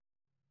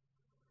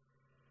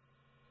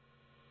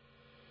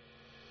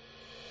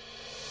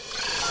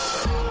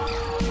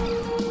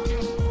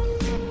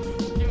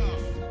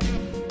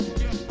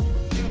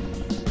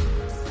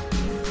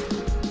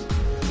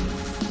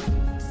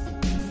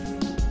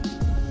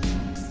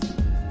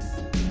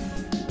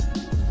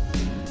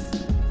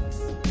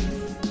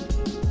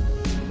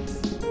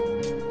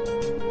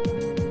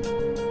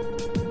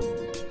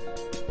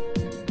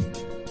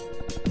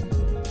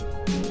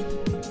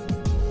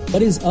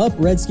What is up,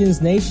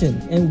 Redskins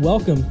Nation, and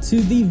welcome to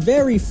the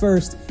very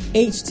first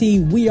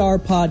HTWeAre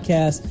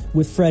podcast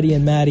with Freddie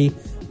and Maddie.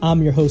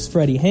 I'm your host,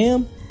 Freddie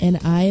Ham.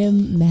 And I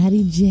am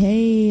Maddie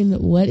Jane.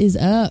 What is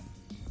up?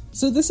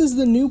 So this is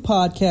the new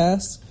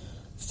podcast,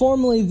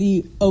 formerly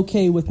the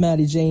Okay with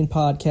Maddie Jane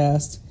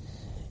podcast.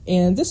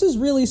 And this is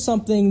really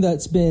something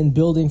that's been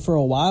building for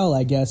a while,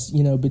 I guess,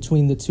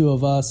 between the two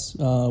of us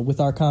with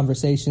our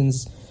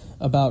conversations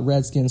about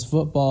Redskins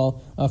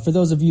football. For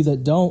those of you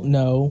that don't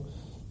know,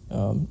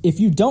 if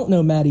you don't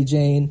know Maddie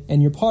Jane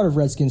and you're part of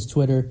Redskins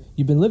Twitter,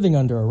 you've been living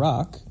under a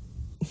rock.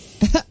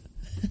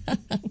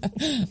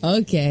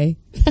 Okay.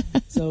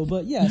 So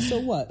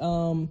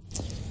what?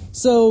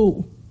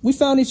 So we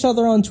found each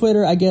other on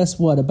Twitter, I guess,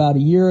 about a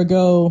year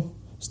ago,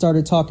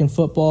 started talking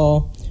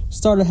football,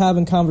 started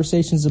having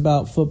conversations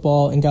about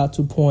football, and got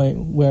to a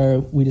point where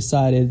we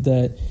decided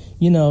that,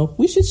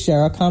 we should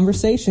share our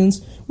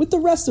conversations with the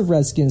rest of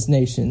Redskins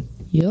Nation.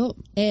 Yep.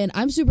 And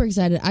I'm super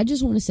excited. I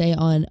just want to say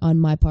on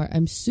my part,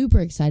 I'm super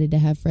excited to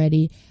have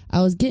Freddie.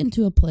 I was getting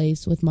to a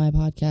place with my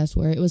podcast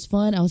where it was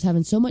fun. I was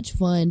having so much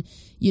fun,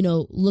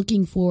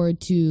 looking forward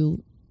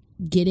to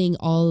getting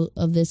all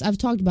of this. I've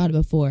talked about it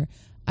before.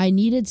 I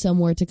needed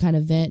somewhere to kind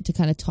of vent, to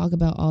kind of talk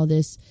about all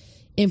this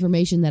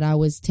information that I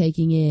was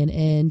taking in.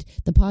 And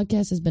the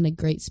podcast has been a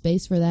great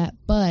space for that.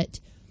 But,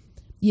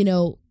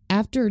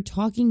 after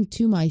talking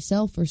to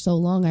myself for so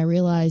long, I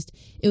realized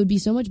it would be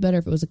so much better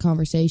if it was a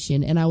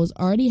conversation. And I was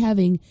already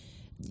having,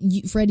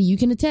 Freddie, you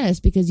can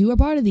attest because you are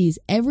part of these.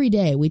 Every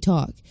day we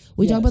talk.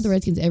 We talk about the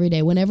Redskins every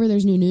day. Whenever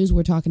there's new news,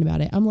 we're talking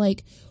about it. I'm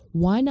like,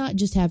 why not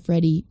just have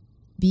Freddie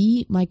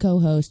be my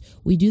co-host?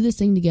 We do this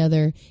thing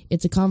together.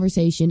 It's a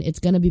conversation. It's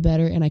going to be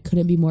better, and I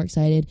couldn't be more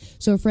excited.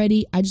 So,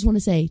 Freddie, I just want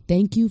to say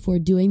thank you for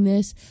doing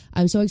this.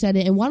 I'm so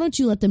excited. And why don't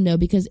you let them know,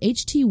 because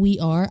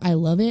HTWeAre, I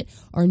love it,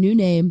 our new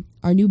name,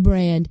 our new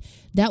brand,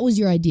 that was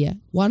your idea.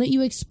 Why don't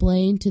you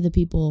explain to the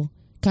people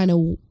kind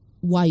of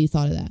why you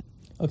thought of that?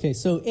 Okay,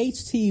 so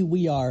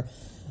HTWeAre.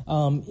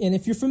 And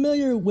if you're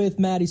familiar with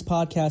Maddie's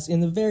podcast,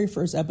 in the very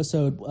first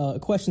episode, a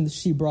question that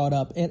she brought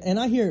up, and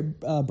I hear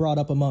it brought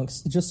up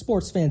amongst just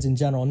sports fans in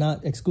general,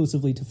 not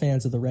exclusively to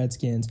fans of the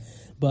Redskins,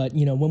 but,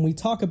 when we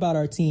talk about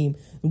our team,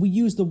 we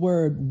use the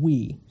word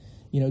we.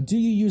 Do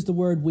you use the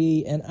word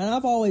we? And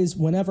I've always,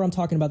 whenever I'm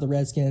talking about the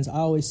Redskins, I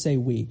always say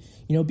we,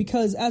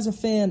 because as a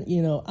fan,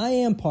 I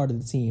am part of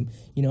the team.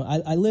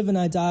 I live and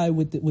I die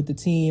with the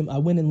team. I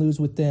win and lose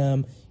with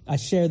them. I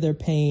share their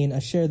pain. I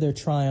share their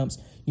triumphs.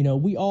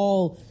 We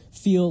all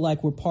feel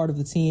like we're part of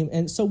the team.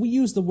 And so we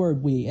use the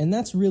word we. And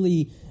that's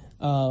really,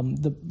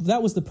 that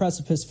was the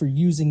precipice for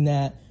using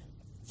that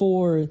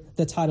for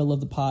the title of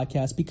the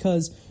podcast,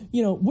 because,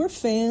 we're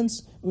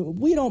fans.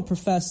 We don't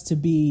profess to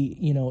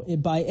be,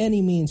 by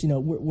any means,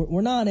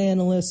 we're not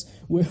analysts.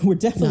 We're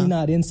definitely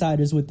not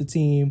insiders with the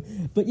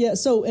team. But yeah,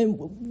 so, and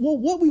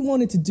what we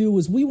wanted to do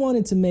was we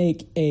wanted to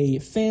make a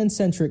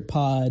fan-centric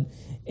pod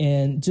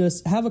and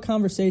just have a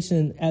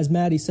conversation, as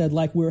Maddie said,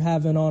 like we're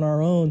having on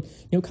our own,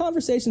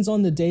 conversations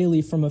on the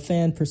daily from a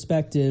fan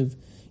perspective,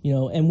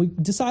 and we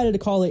decided to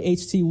call it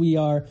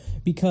HTWeAre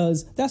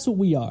because that's what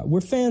we are.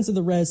 We're fans of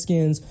the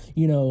Redskins.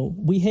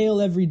 We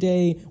hail every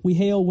day. We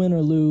hail win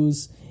or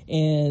lose.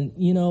 And,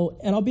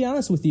 and I'll be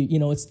honest with you,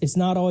 it's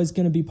not always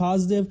going to be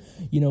positive.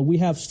 We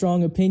have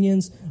strong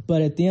opinions,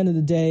 but at the end of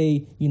the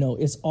day,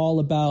 it's all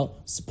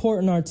about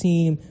supporting our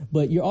team.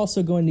 But you're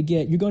also going to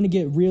get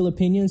real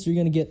opinions. You're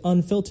going to get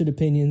unfiltered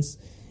opinions.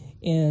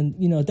 And,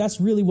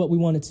 that's really what we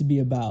want it to be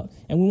about.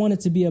 And we want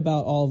it to be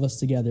about all of us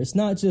together. It's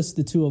not just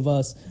the two of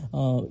us.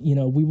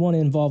 We want to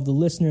involve the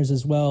listeners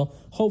as well.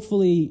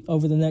 Hopefully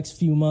over the next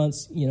few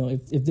months,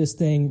 if this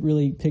thing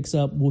really picks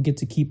up, we'll get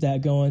to keep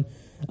that going.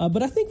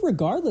 But I think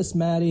regardless,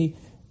 Maddie,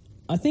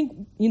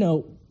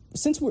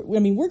 since we're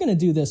going to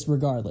do this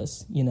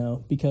regardless,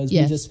 because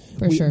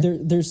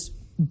there's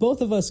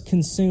both of us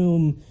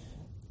consume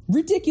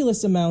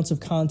ridiculous amounts of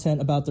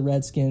content about the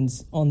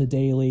Redskins on the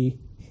daily,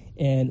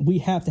 and we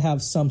have to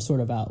have some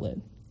sort of outlet.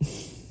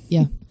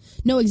 Yeah,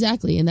 no,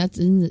 exactly. And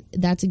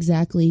that's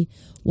exactly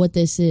what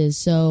this is.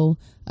 So,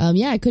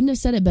 I couldn't have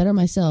said it better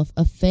myself.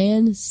 A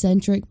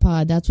fan-centric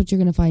pod. That's what you're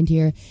going to find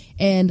here.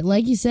 And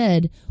like you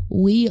said,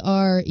 we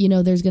are,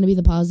 there's going to be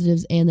the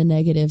positives and the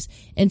negatives.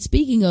 And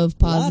speaking of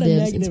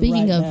positives, and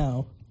speaking right of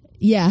now.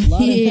 Yeah. A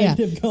lot of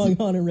negative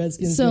going on in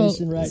Redskins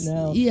Nation right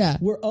now. Yeah.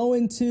 We're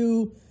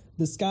 0-2.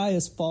 The sky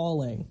is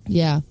falling.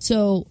 Yeah.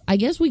 So I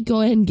guess we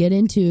go ahead and get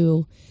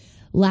into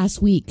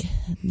last week,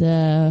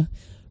 the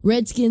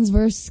Redskins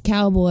versus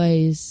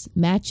Cowboys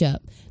matchup.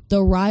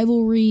 The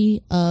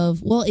rivalry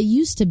of, well, it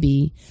used to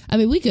be. I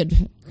mean, we could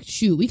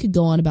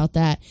go on about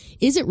that.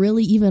 Is it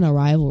really even a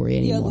rivalry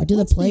anymore? Do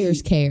the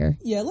players care?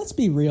 Yeah, let's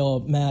be real,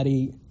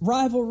 Maddie.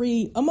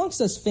 Rivalry,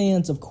 amongst us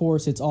fans, of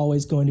course, it's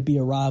always going to be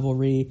a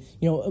rivalry.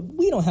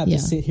 We don't have to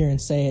sit here and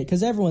say it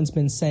because everyone's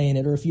been saying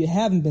it, or if you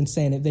haven't been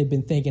saying it, they've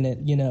been thinking it.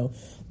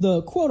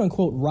 The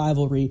quote-unquote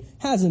rivalry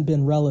hasn't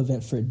been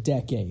relevant for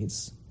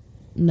decades.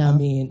 No. I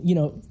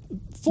mean,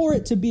 for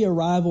it to be a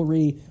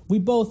rivalry, we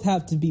both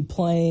have to be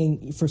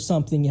playing for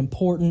something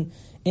important.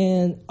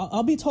 And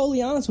I'll be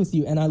totally honest with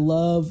you, and I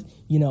love,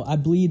 I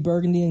bleed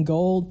burgundy and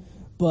gold,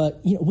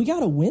 but, we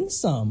got to win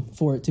some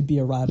for it to be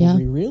a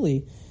rivalry,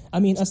 really. I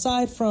mean,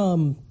 aside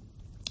from,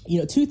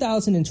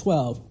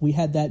 2012, we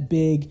had that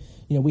big,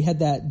 we had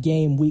that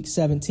game week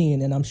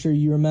 17, and I'm sure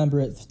you remember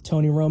it.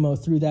 Tony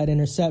Romo threw that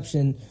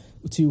interception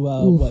to,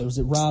 what was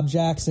it, Rob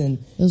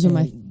Jackson. Those are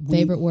my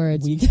favorite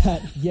words. We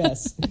got,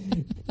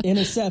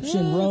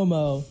 interception,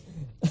 Romo.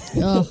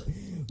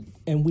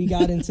 And we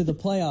got into the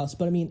playoffs.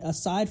 But, I mean,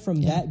 aside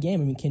from that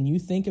game, I mean, can you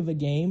think of a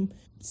game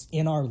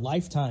in our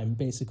lifetime,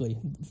 basically,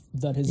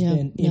 that has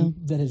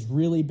that has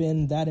really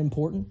been that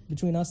important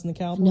between us and the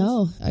Cowboys?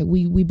 No,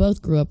 we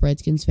both grew up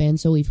Redskins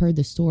fans, so we've heard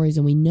the stories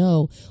and we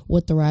know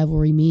what the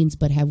rivalry means.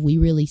 But have we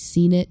really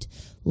seen it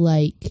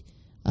like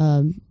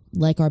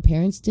our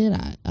parents did?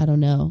 I don't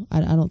know.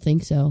 I don't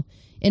think so.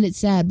 And it's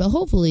sad, but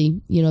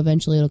hopefully,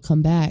 eventually it'll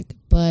come back.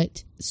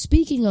 But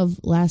speaking of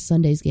last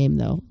Sunday's game,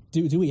 though,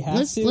 do we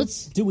have to?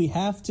 Do we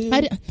have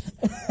to?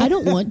 I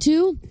don't want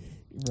to.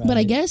 Right. But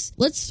I guess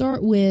let's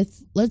start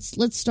with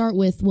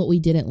what we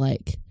didn't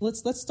like.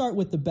 Let's start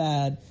with the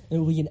bad,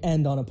 and we can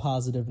end on a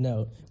positive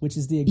note, which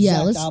is the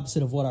exact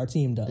opposite of what our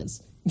team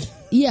does.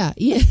 Yeah.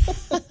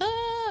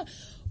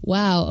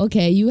 Wow.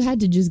 Okay, you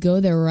had to just go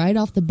there right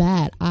off the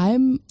bat.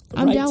 I'm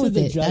right down with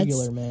it. It.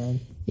 Jugular, man.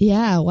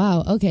 Yeah.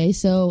 Wow. Okay.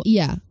 So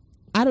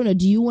I don't know.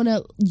 Do you want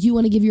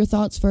to give your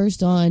thoughts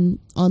first on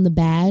the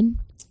bad?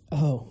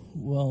 Oh.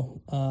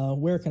 Well,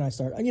 where can I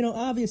start?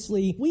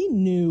 Obviously, we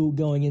knew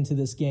going into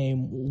this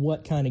game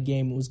what kind of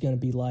game it was going to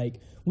be like.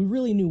 We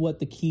really knew what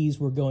the keys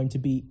were going to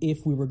be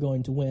if we were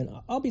going to win.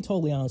 I'll be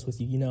totally honest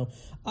with you.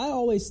 I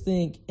always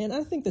think, and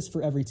I think this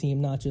for every team,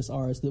 not just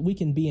ours, that we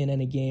can be in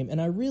any game.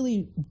 And I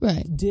really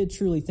did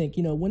truly think,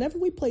 whenever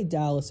we play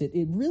Dallas,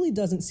 it really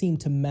doesn't seem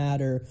to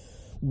matter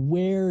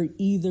where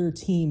either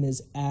team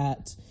is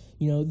at.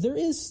 There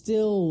is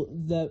still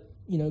that,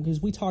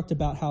 because we talked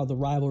about how the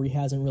rivalry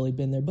hasn't really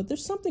been there, but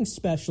there's something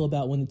special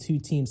about when the two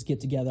teams get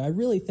together. I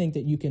really think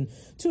that you can,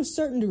 to a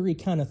certain degree,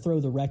 kind of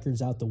throw the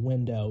records out the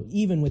window,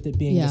 even with it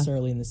being this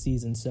early in the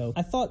season. So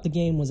I thought the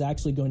game was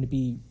actually going to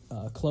be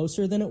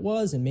closer than it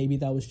was, and maybe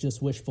that was just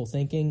wishful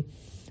thinking.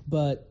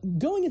 But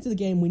going into the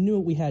game, we knew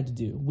what we had to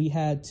do. We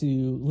had to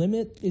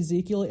limit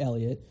Ezekiel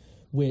Elliott,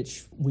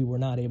 which we were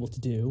not able to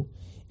do,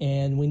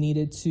 and we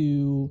needed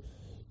to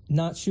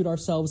not shoot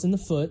ourselves in the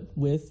foot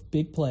with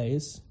big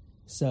plays.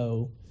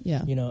 So,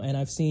 and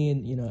I've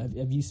seen,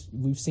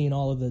 we've seen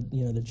all of the,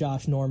 the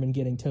Josh Norman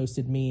getting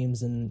toasted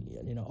memes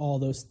and, all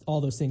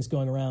those things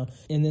going around.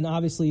 And then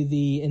obviously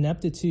the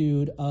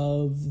ineptitude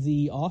of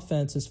the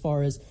offense as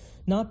far as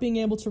not being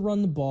able to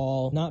run the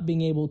ball, not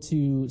being able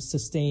to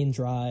sustain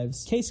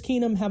drives. Case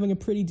Keenum having a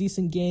pretty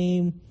decent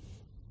game.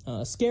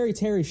 Scary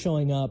Terry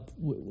showing up,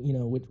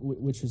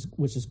 which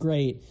is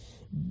great,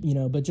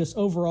 but just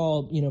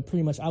overall,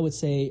 pretty much I would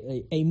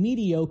say a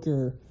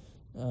mediocre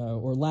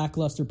or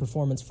lackluster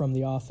performance from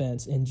the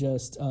offense and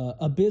just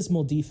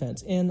abysmal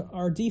defense. And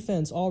our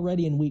defense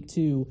already in week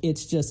 2,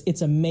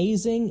 it's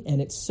amazing,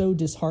 and it's so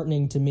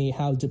disheartening to me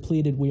how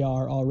depleted we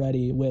are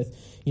already with,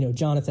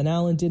 Jonathan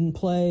Allen didn't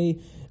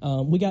play.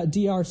 We got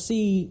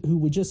DRC, who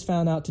we just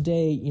found out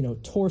today,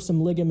 tore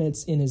some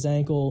ligaments in his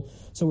ankle.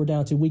 So we're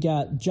down to, we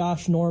got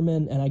Josh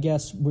Norman, and I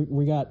guess we're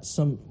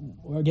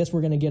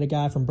going to get a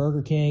guy from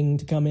Burger King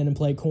to come in and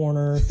play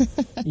corner,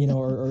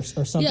 or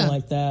something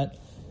like that.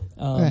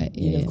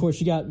 Of course,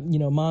 you got,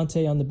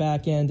 Monte on the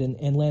back end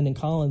and Landon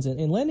Collins.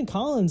 And Landon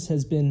Collins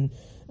has been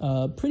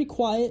pretty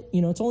quiet.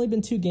 It's only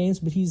been 2 games,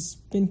 but he's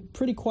been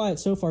pretty quiet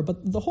so far.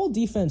 But the whole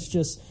defense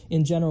just,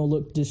 in general,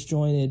 looked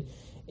disjointed.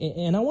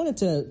 And I wanted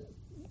to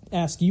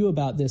ask you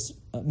about this,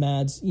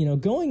 Mads.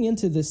 Going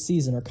into this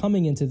season or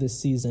coming into this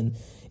season,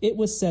 it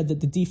was said that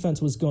the defense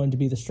was going to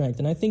be the strength.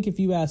 And I think if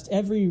you asked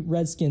every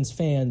Redskins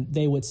fan,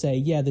 they would say,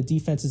 yeah, the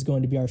defense is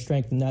going to be our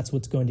strength, and that's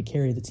what's going to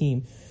carry the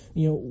team.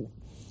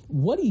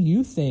 What do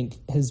you think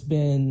has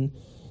been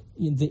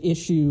the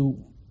issue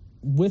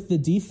with the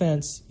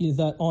defense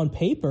that on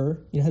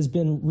paper has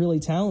been really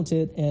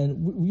talented,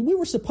 and we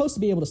were supposed to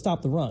be able to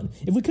stop the run?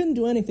 If we couldn't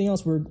do anything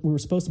else, we were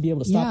supposed to be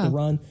able to stop the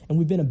run, and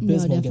we've been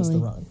abysmal against the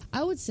run.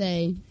 I would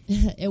say,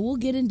 and we'll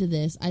get into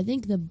this, I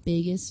think the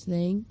biggest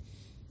thing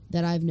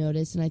that I've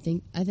noticed, and I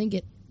think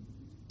it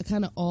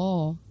kind of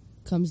all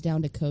comes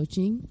down to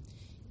coaching,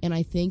 and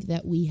I think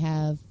that we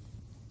have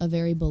a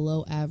very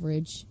below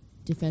average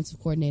defensive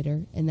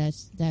coordinator, and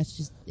that's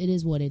just, it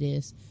is what it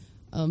is.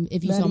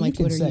 If you Maddie, saw my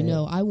Twitter,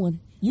 I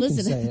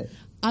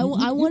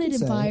wanted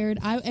him fired.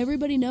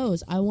 Everybody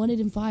knows I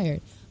wanted him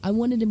fired. I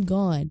wanted hing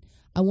gone.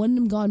 I wanted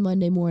him gone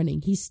Monday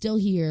morning. He's still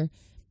here.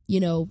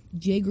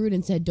 Jay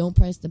Gruden said, don't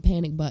press the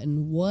panic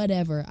button,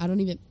 whatever.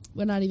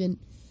 We're not going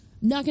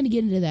to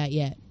get into that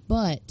yet,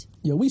 but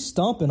we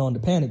stomping on the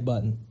panic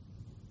button.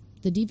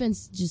 The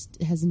defense just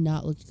has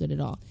not looked good at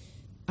all.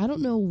 I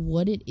don't know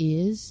what it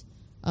is.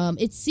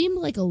 It seemed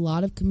like a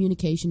lot of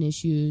communication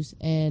issues,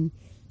 and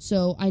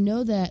so I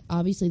know that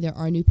obviously there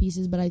are new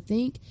pieces, but I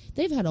think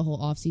they've had a whole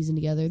offseason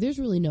together. There's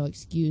really no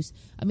excuse.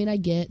 I mean, I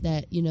get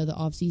that, the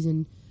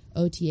offseason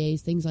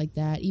OTAs, things like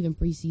that, even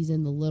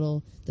preseason,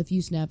 the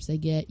few snaps they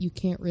get, you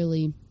can't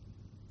really,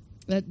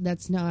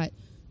 that's not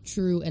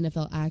true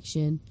NFL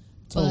action.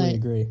 Totally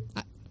agree.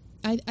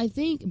 I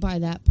think by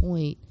that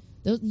point,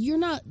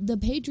 the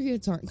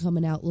Patriots aren't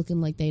coming out looking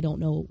like they don't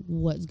know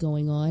what's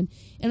going on.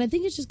 And I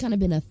think it's just kind of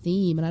been a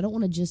theme, and I don't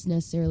want to just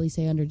necessarily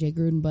say under Jay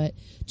Gruden, but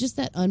just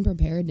that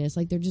unpreparedness.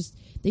 Like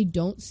they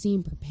don't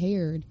seem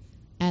prepared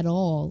at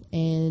all.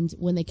 And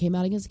when they came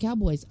out against the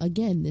Cowboys,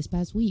 again, this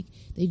past week,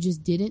 they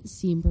just didn't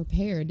seem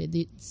prepared.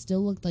 It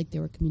still looked like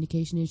there were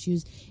communication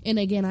issues. And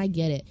again, I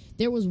get it.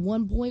 There was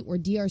one point where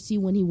DRC,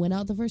 when he went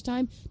out the first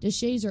time,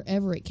 Deshays or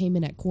Everett came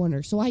in at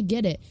corner. So I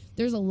get it.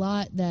 There's a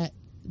lot that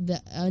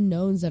the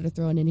unknowns that are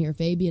thrown in here.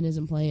 Fabian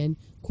isn't playing.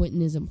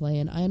 Quentin isn't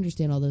playing. I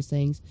understand all those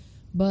things.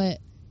 But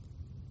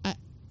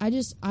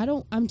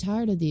I'm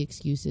tired of the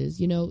excuses.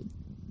 You know,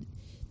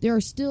 there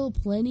are still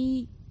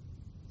plenty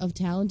of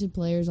talented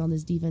players on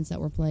this defense that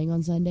were playing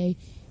on Sunday,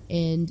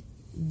 and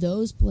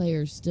those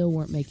players still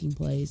weren't making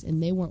plays,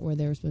 and they weren't where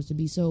they were supposed to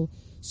be. So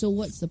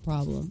what's the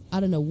problem? I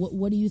don't know.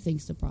 What do you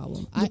think's the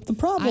problem? The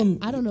problem,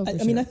 I don't know.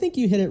 I mean, I think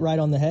you hit it right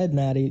on the head,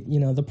 Maddie. You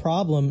know, the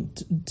problem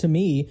to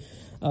me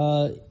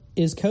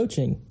is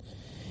coaching.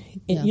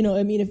 Yeah. You know,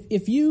 I mean,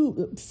 if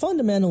you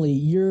fundamentally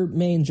your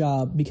main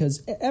job,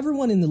 because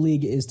everyone in the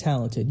league is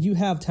talented, you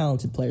have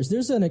talented players.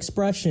 There's an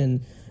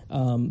expression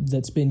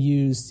that's been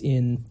used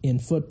in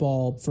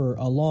football for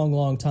a long,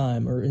 long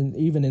time, or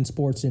even in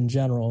sports in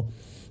general,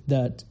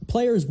 that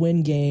players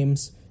win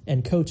games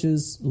and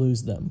coaches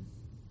lose them.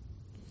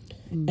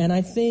 And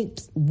I think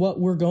what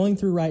we're going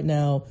through right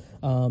now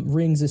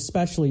rings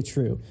especially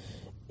true.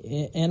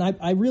 And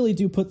I really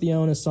do put the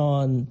onus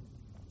on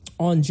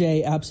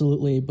Jay,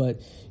 absolutely.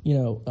 But, you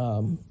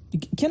know,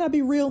 can I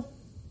be real?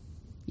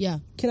 Yeah.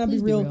 Can I be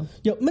real?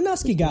 Yo,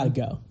 Minuski got to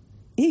go.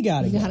 He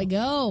got to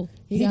go.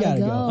 He got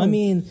to go. I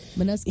mean,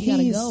 Minuski got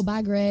to go.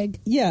 Bye, Greg.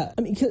 Yeah.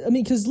 I mean,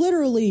 because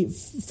literally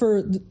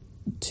for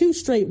 2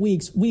 straight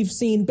weeks, we've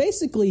seen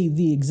basically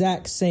the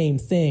exact same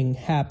thing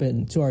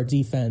happen to our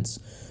defense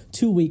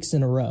 2 weeks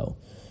in a row.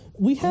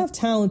 We have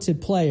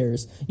talented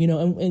players, you know,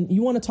 and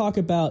you want to talk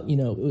about, you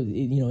know,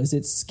 is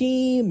it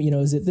scheme, you know,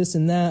 is it this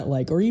and that,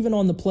 like, or even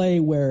on the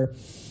play where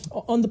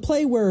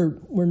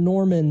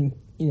Norman,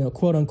 you know,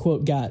 quote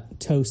unquote, got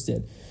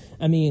toasted.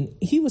 I mean,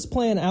 he was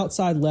playing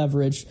outside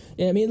leverage.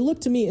 I mean, it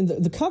looked to me in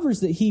the covers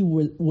that he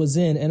was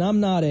in, and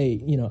I'm not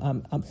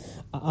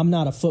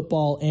a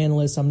football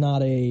analyst. I'm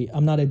not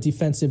a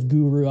defensive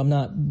guru. I'm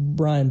not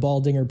Brian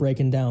Baldinger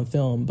breaking down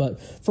film.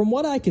 But from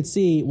what I could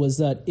see was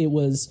that it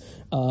was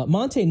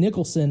Monte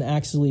Nicholson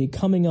actually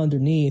coming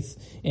underneath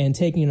and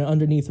taking an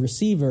underneath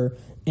receiver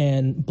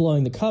and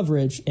blowing the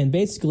coverage and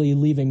basically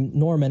leaving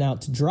Norman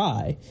out to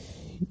dry.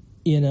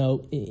 You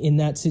know, in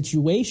that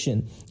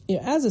situation,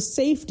 as a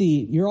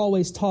safety, you're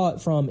always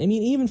taught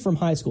even from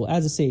high school,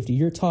 as a safety,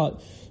 you're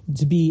taught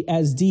to be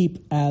as deep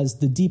as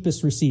the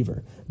deepest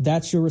receiver.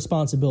 That's your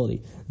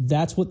responsibility.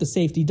 That's what the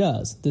safety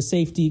does. The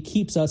safety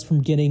keeps us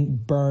from getting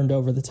burned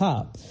over the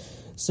top.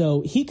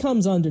 So he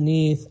comes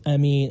underneath,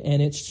 and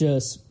it's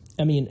just,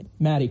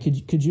 Maddie,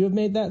 could you have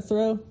made that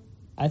throw?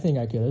 I think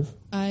I could have.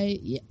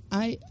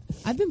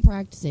 I've been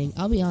practicing.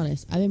 I'll be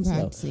honest. I've been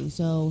practicing.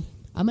 So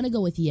I'm going to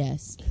go with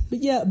yes.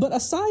 But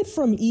aside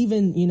from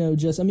even,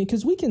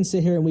 because we can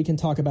sit here and we can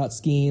talk about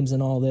schemes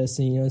and all this,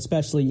 and,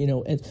 especially,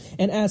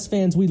 and as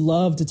fans, we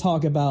love to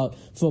talk about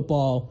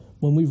football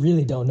when we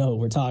really don't know what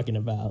we're talking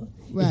about.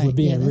 Right. If we're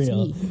being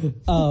real.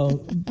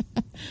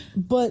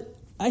 But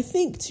I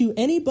think to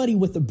anybody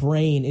with a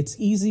brain, it's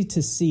easy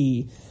to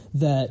see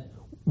that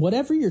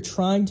whatever you're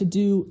trying to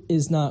do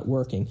is not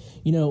working.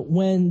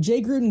 When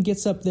Jay Gruden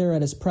gets up there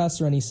at his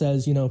presser and he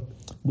says,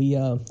 we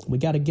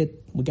got to get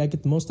the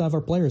most out of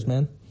our players,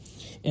 man.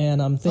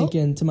 And I'm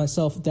thinking to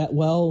myself that,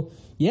 well,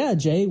 yeah,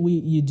 Jay,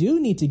 you do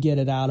need to get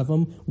it out of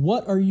them.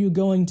 What are you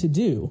going to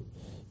do?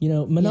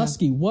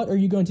 Minuski, what are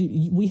you going to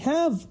do? We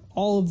have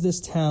all of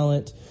this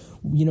talent.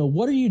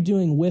 What are you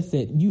doing with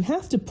it? You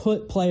have to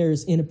put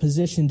players in a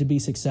position to be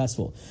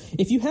successful.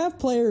 If you have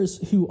players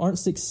who aren't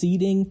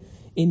succeeding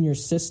in your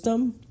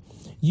system,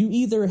 you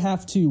either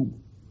have to,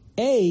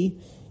 A,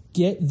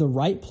 get the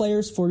right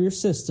players for your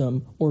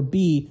system, or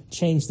B,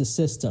 change the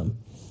system.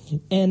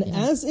 And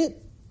as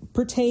it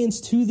pertains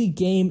to the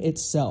game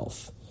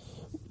itself,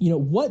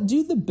 what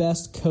do the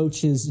best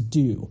coaches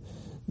do?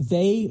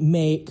 They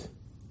make,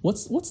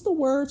 what's the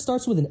word?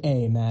 Starts with an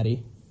A,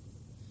 Maddie.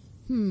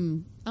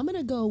 I'm going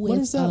to go with what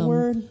is that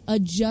word?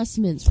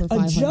 Adjustments for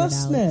 $500.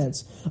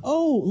 Adjustments.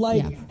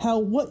 How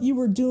what you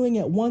were doing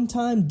at one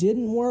time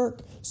didn't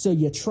work, so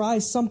you try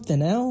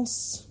something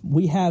else.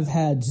 We have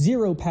had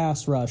 0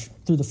 pass rush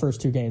through the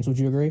first 2 games. Would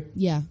you agree?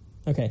 Yeah.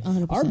 Okay.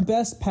 100%. Our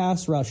best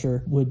pass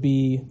rusher would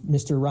be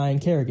Mr. Ryan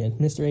Kerrigan,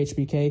 Mr.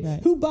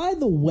 HBK, who, by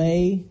the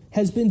way,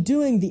 has been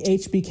doing the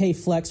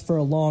HBK flex for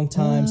a long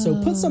time.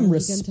 So put some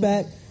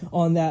respect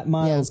on that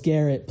Myles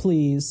Garrett,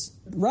 please.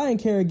 Ryan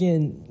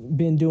Kerrigan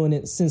been doing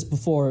it since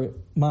before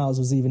Miles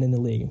was even in the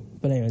league.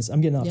 But anyways,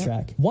 I'm getting off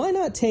track. Why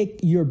not take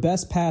your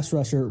best pass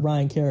rusher,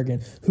 Ryan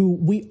Kerrigan, who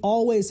we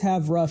always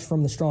have rush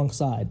from the strong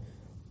side?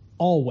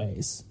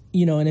 Always.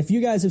 And if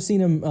you guys have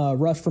seen him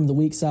rush from the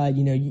weak side,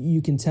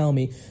 you can tell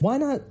me. Why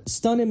not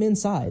stun him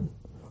inside?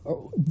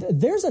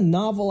 There's a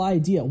novel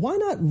idea. Why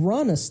not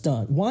run a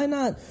stunt? Why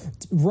not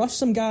rush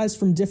some guys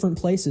from different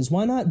places?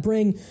 Why not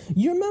bring...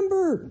 You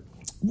remember...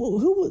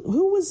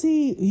 Who was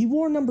he? He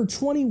wore number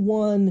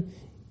 21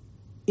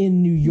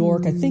 in New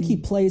York. I think he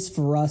plays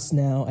for us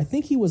now. I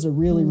think he was a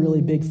really,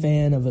 really big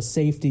fan of a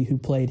safety who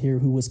played here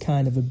who was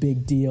kind of a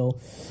big deal.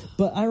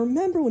 But I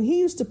remember when he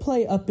used to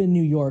play up in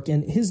New York,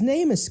 and his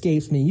name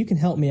escapes me. You can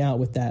help me out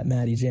with that,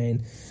 Maddie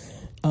Jane.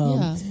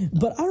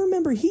 But I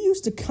remember he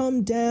used to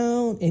come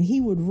down and he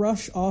would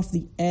rush off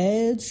the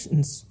edge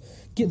and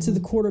get to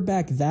the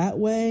quarterback that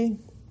way.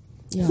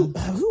 Yeah.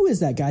 Who is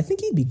that guy? I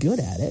think he'd be good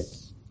at it.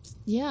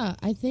 Yeah,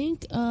 I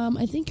think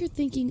you're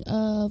thinking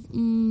of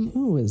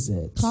who is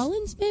it?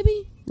 Collins,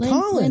 maybe?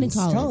 Landon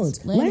Collins.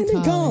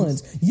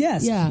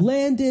 Yes, yeah.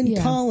 Landon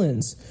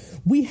Collins.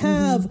 We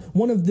have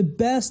one of the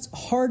best,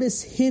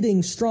 hardest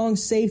hitting strong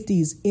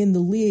safeties in the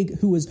league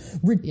who is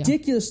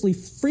ridiculously,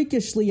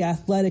 freakishly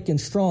athletic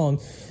and strong,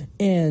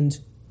 and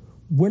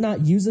we're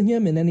not using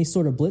him in any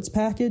sort of blitz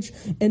package.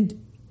 And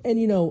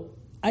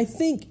I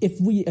think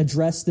if we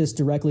address this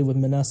directly with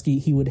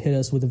Minuski, he would hit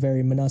us with a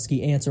very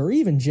Minuski answer, or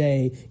even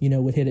Jay,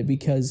 would hit it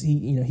because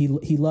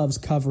he loves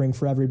covering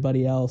for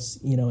everybody else,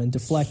 and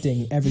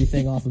deflecting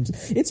everything off him.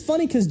 It's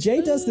funny because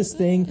Jay does this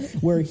thing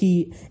where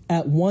he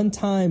at one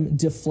time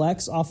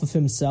deflects off of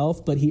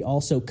himself, but he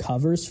also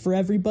covers for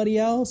everybody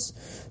else.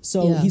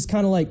 So he's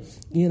kind of like,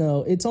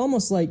 it's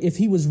almost like if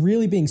he was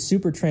really being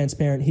super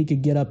transparent, he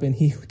could get up and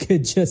he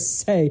could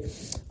just say,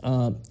 it's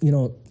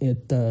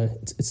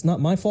not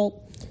my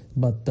fault.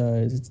 But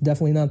it's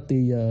definitely not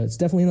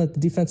the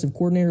defensive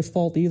coordinator's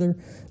fault either.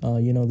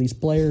 These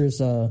players,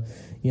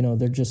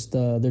 they're just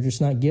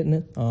not getting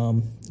it.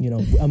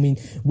 I mean,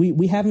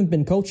 we haven't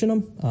been coaching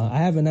them. I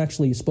haven't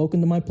actually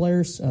spoken to my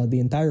players the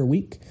entire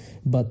week,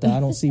 but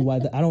I don't see why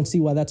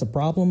that's a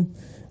problem.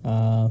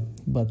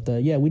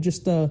 We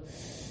just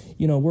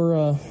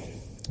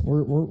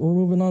we're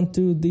moving on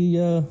to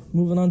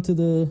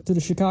the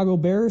Chicago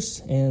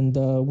Bears, and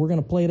we're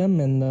gonna play them,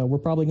 and we're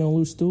probably gonna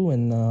lose too,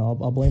 and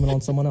I'll blame it on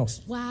someone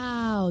else.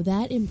 Wow,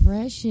 that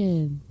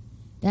impression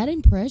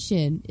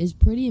is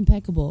pretty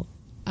impeccable.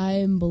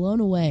 I'm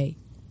blown away.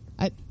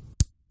 I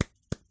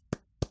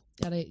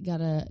gotta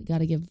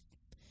give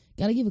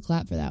a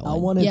clap for that one. I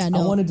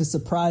wanted to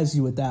surprise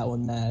you with that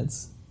one,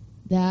 Mads.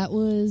 That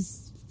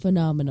was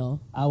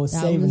phenomenal. I was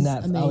saving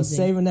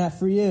that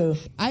for you.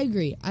 I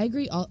agree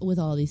with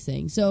all these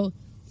things. So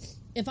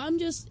if I'm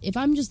just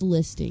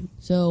listing,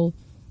 so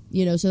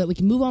that we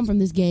can move on from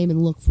this game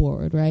and look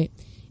forward, right?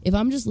 If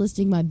I'm just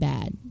listing my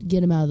bad, get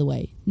them out of the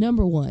way.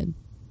 Number 1,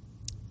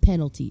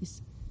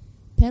 penalties.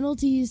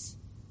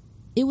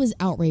 It was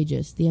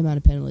outrageous the amount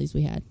of penalties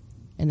we had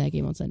in that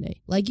game on Sunday.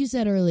 Like you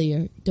said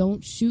earlier,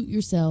 don't shoot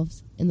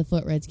yourselves in the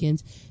foot,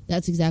 Redskins.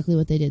 That's exactly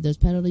what they did. Those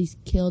penalties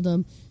killed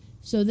them.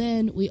 So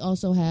then we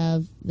also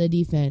have the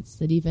defense.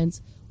 The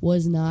defense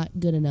was not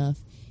good enough.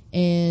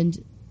 And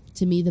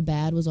to me, the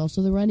bad was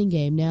also the running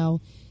game.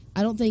 Now,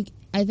 I think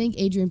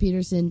Adrian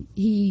Peterson,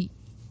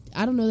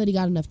 I don't know that he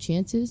got enough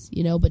chances,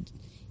 but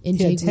in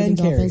Jake Gruden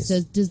offense,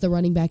 does the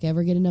running back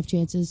ever get enough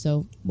chances?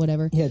 So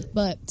whatever.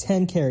 But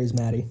 10 carries,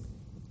 Maddie.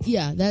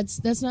 Yeah,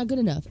 that's not good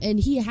enough. And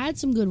he had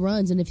some good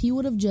runs, and if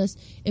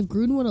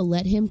Gruden would have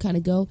let him kind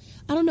of go,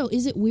 I don't know,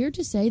 is it weird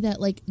to say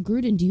that, like,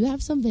 Gruden, do you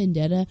have some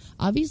vendetta?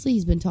 Obviously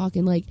he's been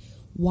talking, like,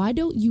 why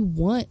don't you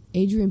want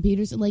Adrian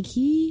Peterson? Like,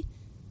 he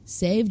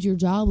saved your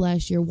job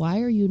last year. Why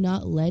are you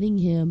not letting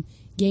him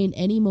gain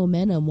any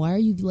momentum? Why are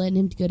you letting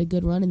him get a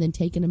good run and then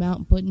taking him out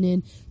and putting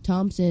in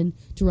Thompson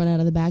to run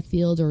out of the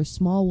backfield, or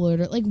Smallwood,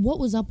 or, like, what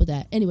was up with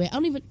that? Anyway, it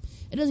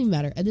doesn't even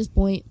matter. At this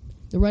point,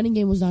 the running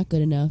game was not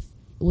good enough.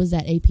 Was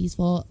that AP's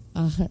fault?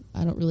 I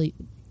don't really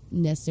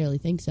necessarily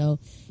think so,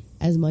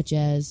 as much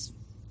as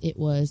it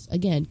was,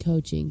 again,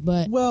 coaching.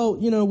 But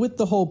with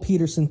the whole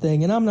Peterson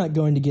thing, and I'm not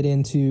going to get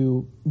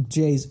into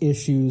Jay's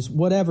issues,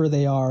 whatever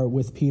they are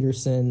with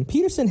Peterson.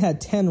 Peterson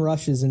had 10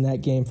 rushes in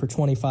that game for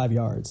 25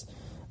 yards.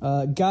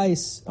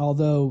 Geis,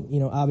 although,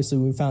 obviously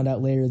we found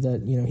out later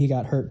that, he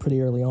got hurt pretty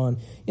early on.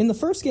 In the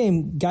first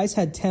game, Geis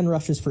had 10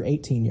 rushes for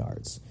 18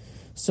 yards.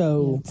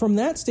 So from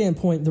that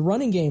standpoint, the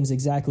running game is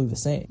exactly the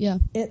same. Yeah.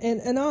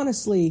 And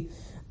honestly,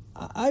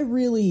 I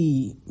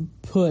really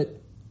put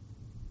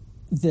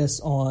this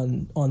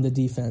on the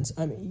defense.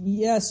 I mean,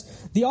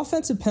 yes, the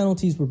offensive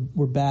penalties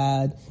were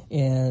bad,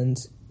 and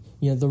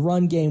the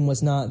run game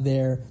was not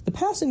there. The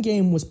passing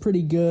game was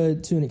pretty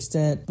good to an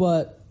extent,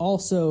 but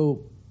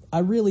also I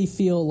really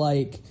feel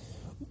like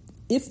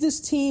if this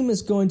team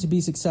is going to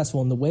be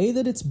successful in the way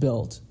that it's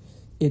built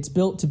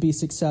to be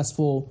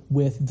successful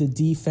with the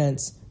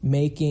defense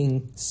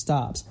making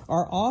stops.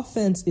 Our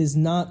offense is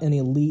not an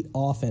elite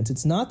offense.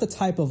 It's not the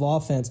type of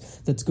offense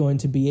that's going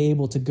to be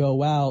able to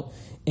go out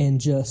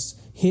and just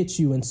hit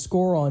you and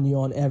score on you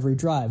on every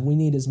drive. We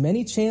need as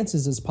many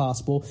chances as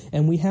possible,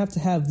 and we have to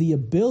have the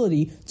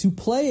ability to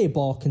play a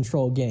ball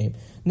control game.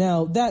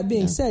 Now, that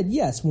being said,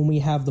 yes, when we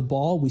have the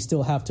ball, we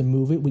still have to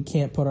move it. We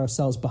can't put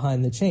ourselves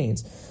behind the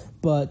chains.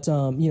 But,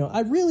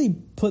 I really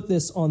put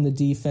this on the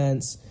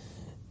defense,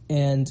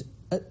 and,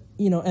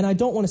 and I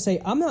don't want to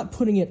say, I'm not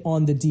putting it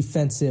on the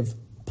defensive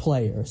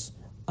players.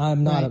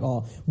 I'm not at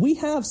all. We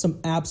have some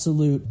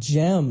absolute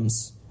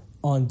gems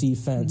on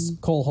defense.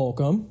 Cole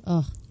Holcomb.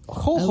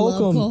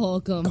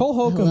 Cole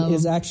Holcomb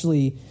is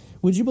actually,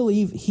 would you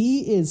believe,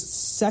 he is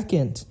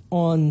second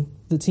on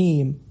the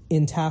team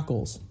in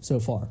tackles so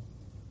far.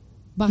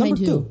 Behind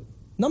who?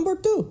 Number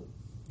two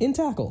in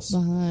tackles.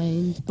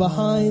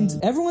 Behind.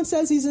 Everyone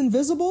says he's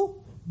invisible.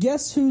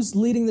 Guess who's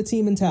leading the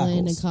team in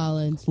tackles?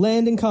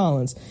 Landon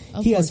Collins.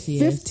 He has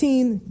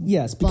 15.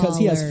 Yes, because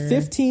he has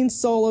 15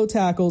 solo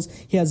tackles.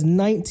 He has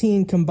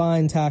 19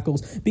 combined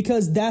tackles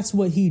because that's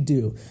what he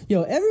do.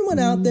 Everyone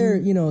out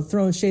there,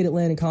 throwing shade at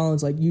Landon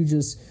Collins, like you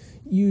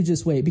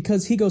just wait,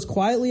 because he goes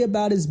quietly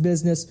about his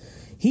business.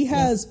 He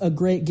has a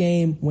great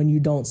game when you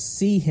don't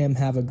see him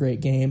have a great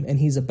game, and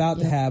he's about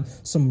to have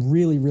some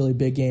really, really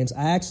big games.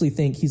 I actually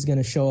think he's going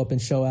to show up and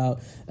show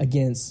out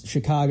against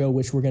Chicago,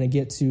 which we're going to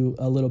get to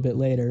a little bit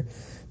later.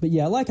 But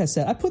yeah, like I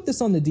said, I put this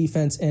on the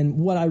defense, and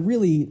what I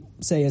really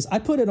say is I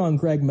put it on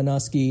Greg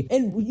Minuski.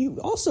 And you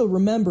also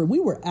remember we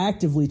were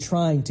actively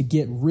trying to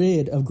get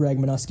rid of Greg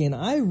Minuski, and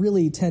I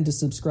really tend to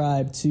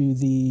subscribe to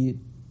the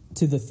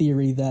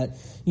theory that,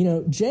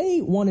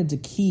 Jay wanted to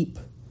keep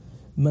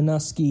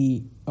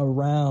Minuski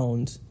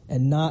around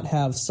and not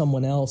have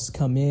someone else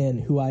come in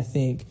who I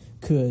think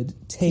could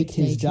take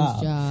his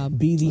job,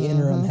 be the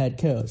interim head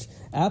coach.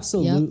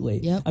 Absolutely.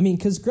 Yep. I mean,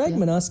 because Greg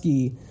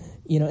Minuski,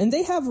 and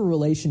they have a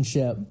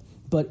relationship,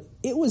 but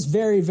it was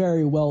very,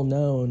 very well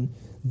known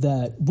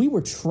that we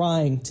were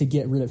trying to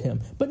get rid of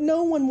him. But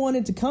no one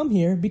wanted to come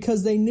here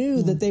because they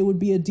knew that they would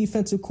be a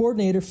defensive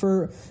coordinator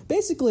for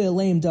basically a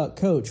lame duck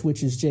coach,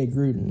 which is Jay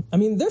Gruden. I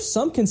mean, there's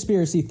some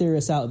conspiracy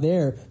theorists out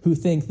there who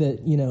think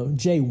that,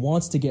 Jay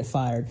wants to get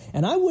fired.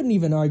 And I wouldn't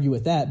even argue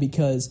with that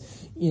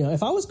because,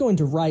 if I was going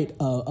to write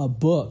a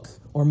book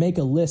or make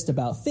a list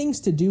about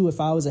things to do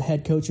if I was a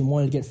head coach and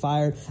wanted to get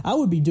fired, I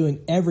would be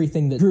doing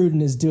everything that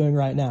Gruden is doing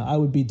right now. I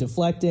would be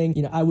deflecting,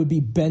 I would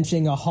be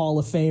benching a Hall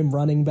of Fame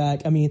running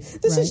back. I mean,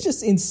 this is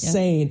just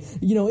insane.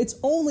 Yeah.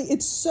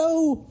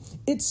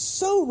 It's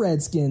so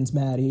Redskins,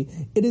 Maddie.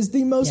 It is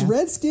the most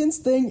Redskins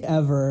thing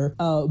ever.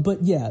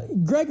 But yeah,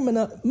 Greg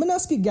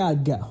Minuski gotta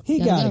go.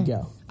 He gotta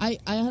go. I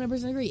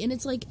 100% agree. And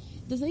it's like,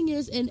 the thing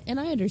is, and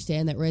I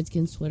understand that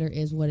Redskins Twitter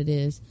is what it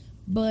is,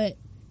 but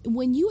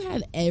when you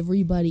have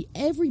everybody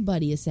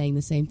is saying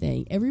the same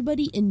thing.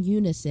 Everybody in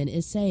unison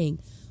is saying,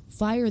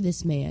 fire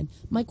this man.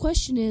 My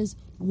question is,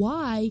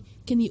 why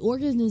can the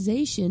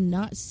organization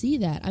not see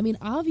that? I mean,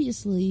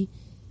 obviously,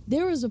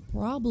 there is a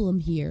problem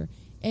here.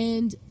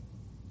 And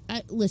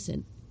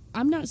listen,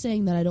 I'm not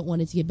saying that I don't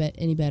want it to get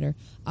any better.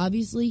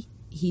 Obviously,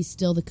 he's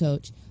still the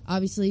coach.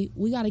 Obviously,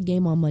 we got a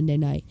game on Monday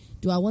night.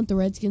 Do I want the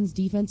Redskins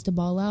defense to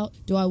ball out?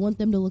 Do I want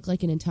them to look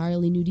like an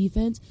entirely new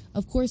defense?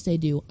 Of course they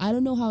do. I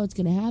don't know how it's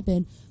going to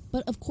happen,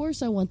 but of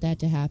course I want that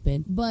to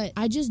happen. But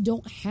I just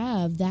don't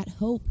have that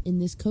hope in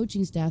this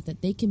coaching staff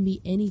that they can be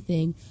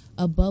anything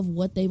above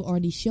what they've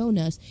already shown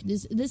us.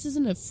 This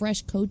isn't a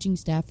fresh coaching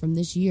staff from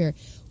this year.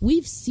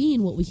 We've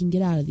seen what we can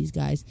get out of these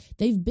guys.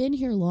 They've been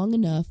here long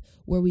enough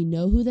where we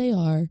know who they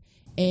are,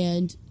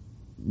 and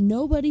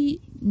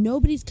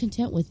nobody's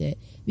content with it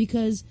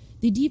because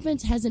the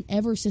defense hasn't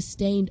ever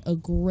sustained a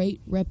great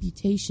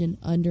reputation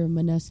under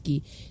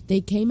Minuski.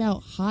 They came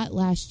out hot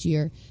last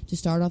year to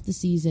start off the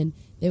season.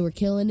 They were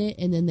killing it,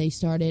 and then they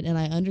started, and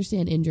I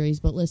understand injuries,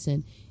 but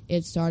listen,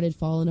 it started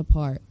falling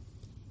apart.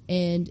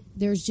 And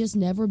there's just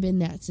never been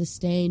that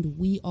sustained,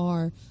 we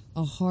are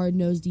a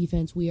hard-nosed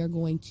defense, we are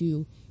going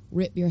to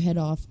rip your head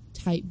off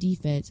type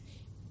defense.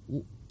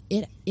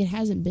 It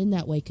hasn't been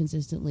that way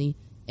consistently.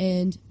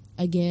 And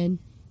again,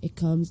 it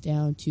comes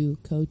down to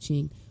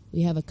coaching.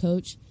 We have a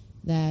coach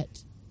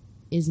that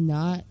he's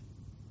not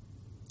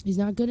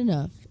good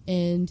enough.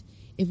 And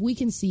if we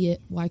can see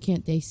it, why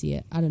can't they see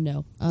it? I don't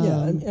know. We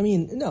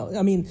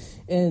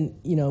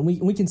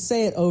can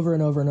say it over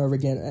and over and over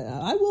again.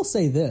 I will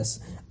say this.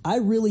 I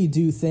really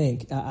do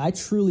think, I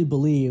truly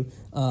believe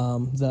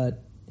that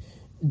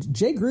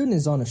Jay Gruden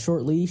is on a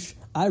short leash.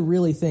 I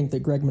really think that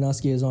Greg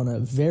Minuski is on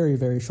a very,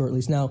 very short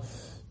leash. Now,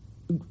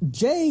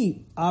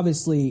 Jay,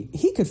 obviously,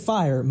 he could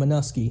fire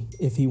Minuski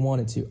if he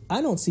wanted to.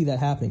 I don't see that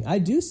happening. I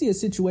do see a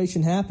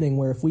situation happening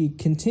where if we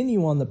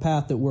continue on the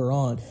path that we're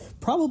on,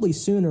 probably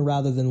sooner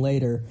rather than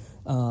later,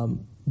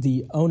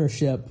 the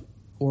ownership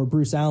or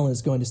Bruce Allen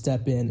is going to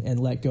step in and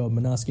let go of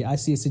Minuski. I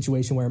see a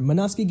situation where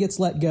Minuski gets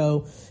let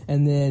go,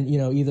 and then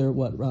either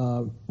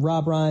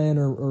Rob Ryan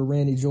or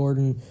Randy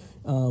Jordan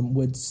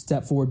would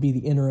step forward, be the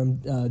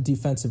interim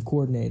defensive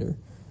coordinator.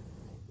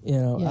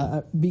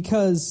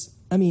 Because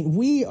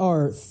we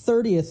are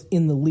 30th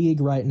in the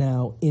league right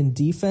now in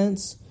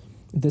defense,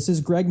 This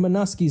is Greg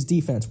Minuski's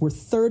defense. We're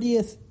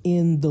 30th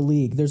in the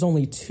league. There's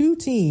only 2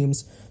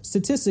 teams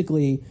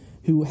statistically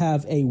who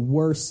have a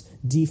worse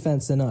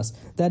defense than us.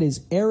 That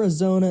is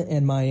Arizona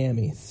and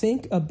Miami.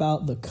 Think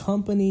about the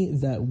company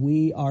that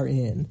we are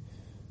in.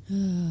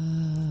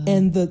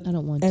 And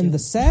the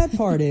sad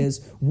part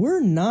is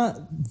we're not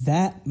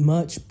that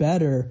much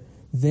better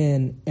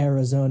than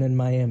Arizona and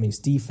Miami's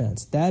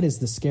defense. That is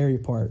the scary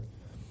part.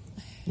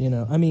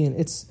 I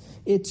mean,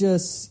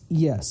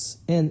 yes.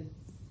 And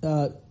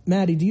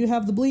Maddie, do you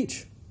have the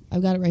bleach?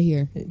 I've got it right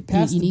here.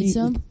 You need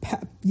some?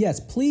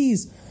 Yes,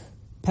 please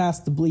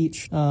pass the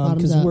bleach,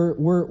 because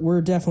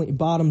we're definitely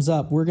bottoms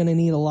up. We're going to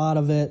need a lot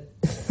of it.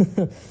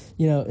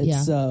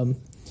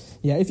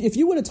 If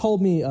you would have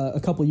told me a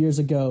couple years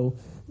ago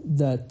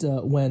that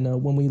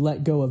when we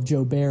let go of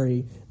Joe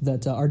Barry,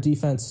 that our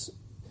defense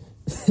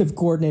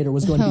coordinator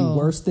was going to be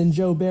worse than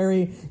Joe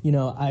Barry,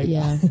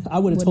 I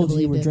would have told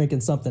you were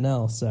drinking something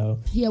else. So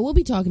yeah, we'll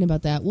be talking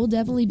about that. We'll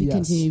definitely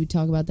continue to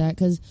talk about that,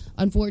 because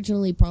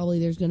unfortunately probably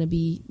there's going to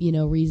be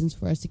reasons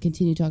for us to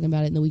continue talking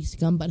about it in the weeks to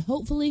come. But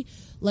hopefully,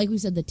 like we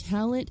said, the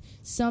talent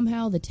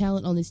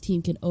on this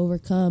team can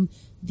overcome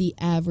the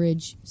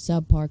average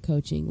subpar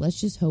coaching.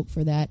 Let's just hope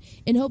for that,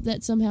 and hope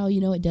that somehow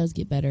it does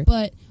get better.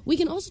 But we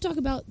can also talk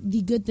about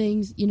the good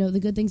things, the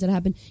good things that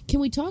happen. Can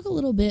we talk a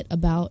little bit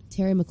about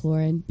Terry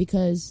McLaurin,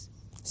 because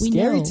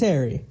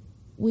Terry.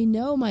 We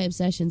know my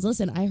obsessions.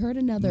 Listen, I heard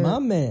another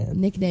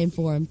nickname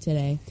for him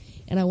today,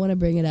 and I want to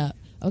bring it up.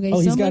 Okay,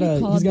 he's got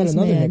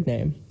another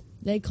nickname.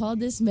 They called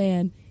this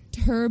man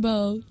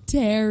Turbo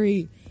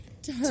Terry.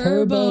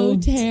 Turbo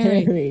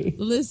Terry.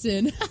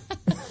 Listen,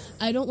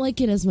 I don't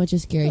like it as much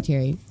as Scary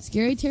Terry.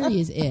 Scary Terry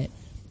is it.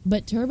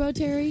 But Turbo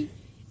Terry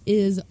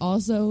is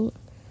also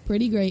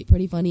pretty great,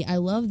 pretty funny. I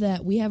love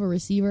that we have a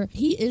receiver.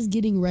 He is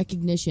getting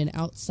recognition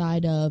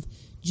outside of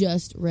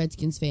just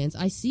Redskins fans.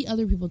 I see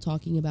other people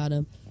talking about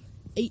him.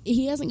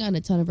 He hasn't gotten a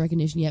ton of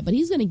recognition yet, but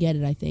he's going to get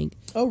it, I think.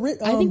 I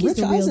think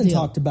Rich Eisen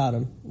talked about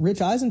him.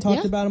 Rich Eisen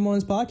talked about him on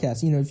his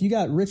podcast. If you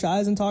got Rich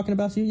Eisen talking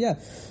about you,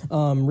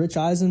 Rich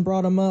Eisen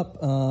brought him up.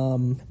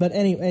 But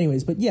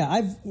anyways,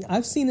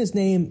 I've seen his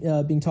name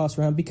being tossed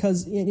around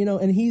because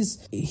and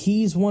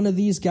he's one of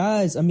these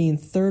guys. I mean,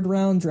 3rd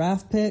round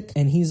draft pick,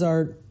 and he's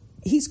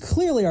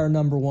clearly our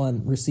number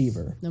 1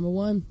 receiver. Number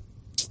 1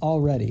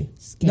 already.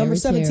 Scary number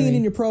 17 Terry.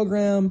 In your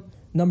program.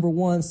 Number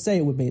 1. Say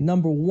it with me.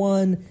 Number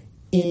 1.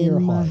 In your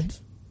heart.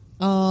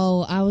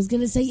 Oh, I was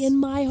going to say in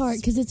my heart,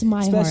 because it's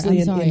my heart. I'm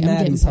sorry. I'm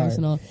getting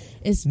personal.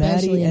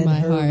 Especially in my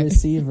heart.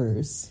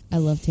 Receivers. I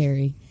love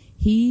Terry.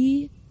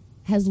 He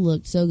has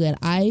looked so good.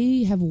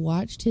 I have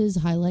watched his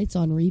highlights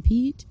on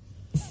repeat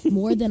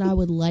more than I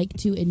would like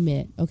to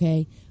admit,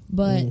 okay?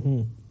 But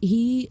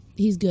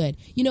he's good.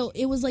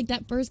 It was like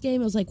that first game,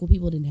 it was like, well,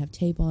 people didn't have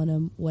tape on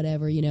him,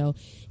 whatever,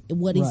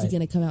 what is he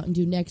going to come out and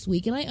do next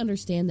week? And I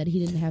understand that he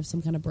didn't have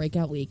some kind of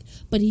breakout week,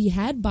 but he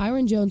had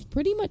Byron Jones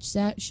pretty much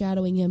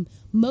shadowing him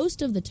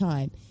most of the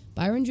time.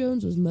 Byron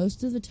Jones was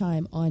most of the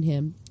time on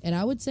him, and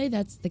I would say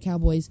that's the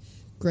Cowboys'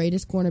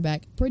 greatest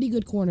cornerback. Pretty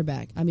good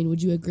cornerback. I mean,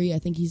 would you agree? I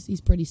think he's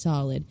pretty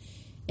solid.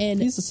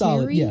 And he's a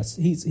solid, yes.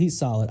 He's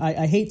solid.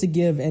 I hate to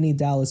give any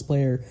Dallas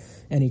player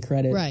any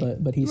credit,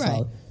 but he's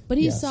solid. But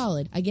he's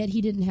solid. I get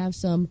he didn't have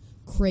some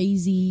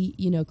crazy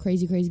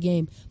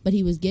game, but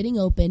he was getting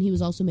open. He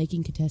was also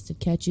making contested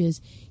catches.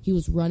 He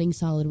was running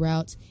solid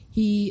routes.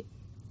 He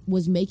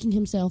was making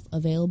himself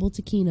available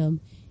to Keenum,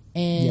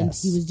 and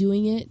he was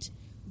doing it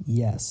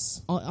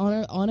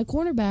on a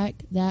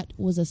cornerback that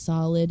was a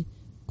solid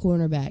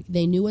cornerback.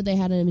 They knew what they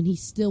had in him, and he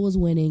still was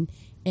winning,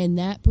 and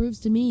that proves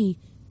to me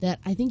that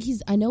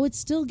I know it's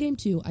still game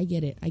 2. I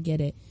get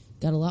it.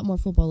 Got a lot more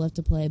football left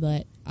to play,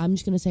 but I'm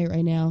just going to say it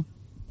right now.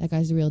 That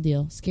guy's the real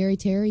deal. Scary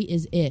Terry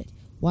is it.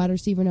 Wide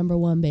receiver number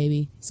 1,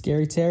 baby.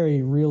 Scary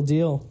Terry, real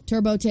deal.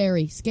 Turbo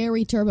Terry.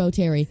 Scary Turbo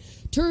Terry.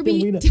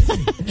 Turbo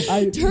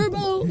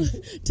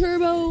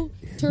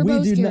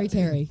Scary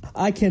Terry.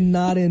 I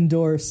cannot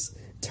endorse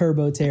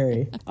Turbo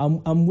Terry.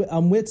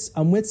 I'm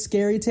with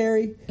Scary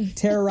Terry,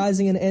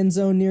 terrorizing an end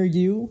zone near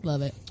you.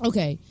 Love it.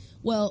 Okay.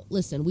 Well,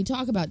 listen, we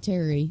talk about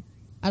Terry.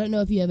 I don't know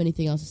if you have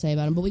anything else to say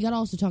about him, but we got to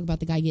also talk about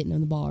the guy getting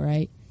him the ball,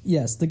 right?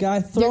 Yes, the guy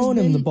throwing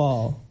him the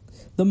ball.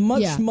 The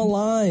much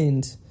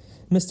maligned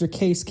Mr.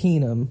 Case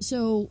Keenum.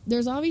 So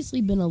there's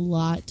obviously been a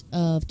lot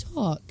of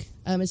talk,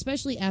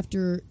 especially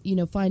after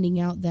finding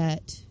out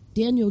that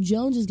Daniel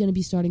Jones is going to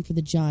be starting for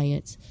the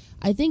Giants.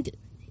 I think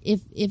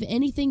if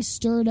anything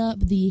stirred up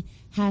the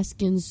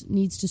Haskins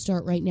needs to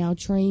start right now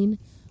train,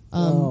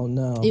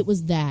 it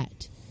was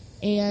that.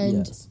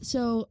 And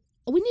so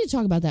we need to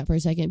talk about that for a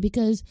second,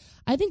 because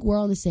I think we're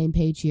on the same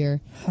page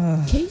here.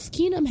 Case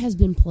Keenum has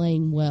been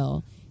playing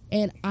well,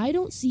 and I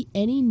don't see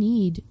any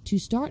need to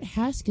start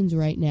Haskins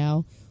right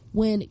now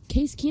when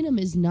Case Keenum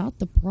is not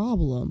the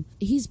problem.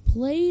 He's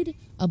played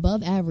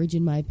above average,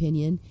 in my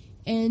opinion,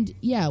 and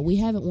we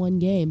haven't won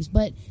games,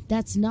 but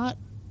that's not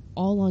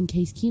all on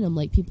Case Keenum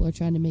like people are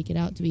trying to make it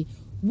out to be.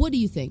 What do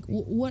you think?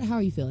 How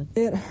are you feeling?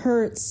 It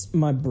hurts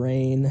my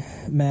brain,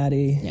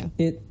 Maddie. Yeah.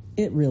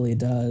 It really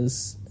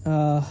does.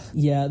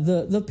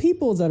 The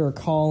people that are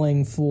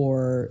calling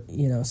for,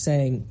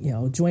 saying,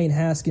 Dwayne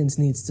Haskins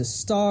needs to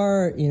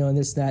start, and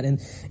this, that,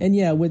 and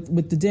yeah,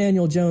 with the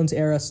Daniel Jones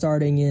era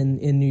starting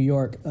in New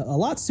York a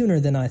lot sooner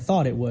than I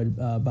thought it would,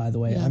 by the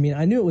way. Yeah. I mean,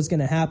 I knew it was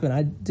going to happen.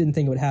 I didn't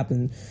think it would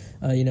happen,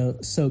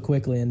 so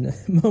quickly. And a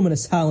moment of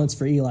silence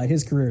for Eli.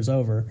 His career is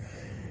over.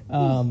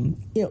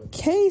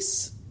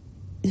 Case,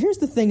 here's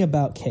the thing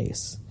about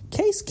Case.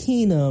 Case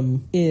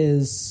Keenum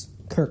is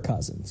Kirk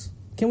Cousins.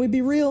 Can we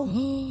be real?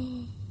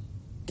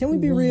 Can we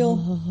be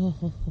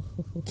real?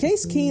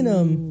 Case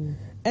Keenum,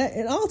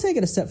 and I'll take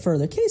it a step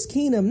further. Case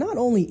Keenum, not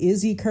only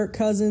is he Kirk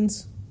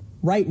Cousins,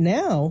 right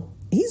now,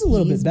 he's a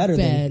little bit better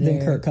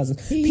than Kirk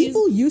Cousins.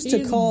 People used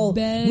to call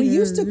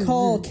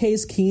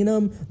Case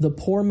Keenum the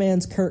poor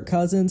man's Kirk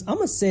Cousins. I'm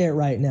going to say it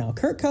right now.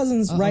 Kirk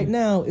Cousins right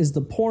now is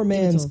the poor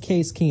man's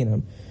Case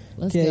Keenum.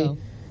 Let's go.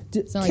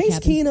 Case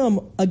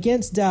Keenum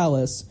against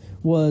Dallas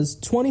was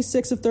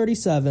 26 of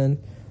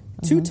 37,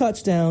 2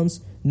 touchdowns,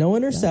 no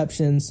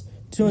interceptions,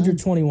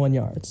 221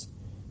 yards.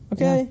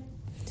 Okay?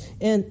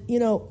 Yeah. And,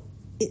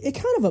 it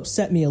kind of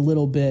upset me a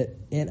little bit,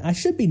 and I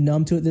should be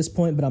numb to it at this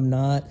point, but I'm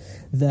not,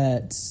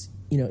 that,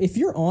 if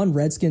you're on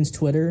Redskins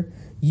Twitter,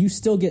 you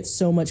still get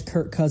so much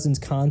Kirk Cousins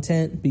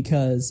content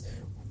because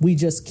we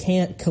just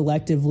can't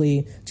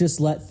collectively just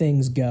let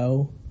things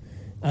go.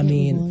 I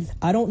mean,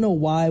 I don't know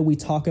why we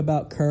talk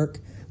about Kirk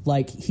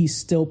like he's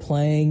still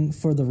playing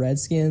for the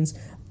Redskins.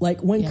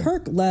 Like, when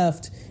Kirk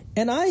left,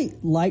 and I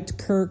liked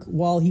Kirk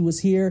while he was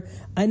here,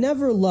 I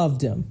never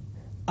loved him.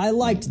 I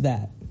liked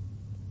that.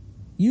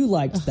 You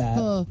liked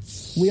that.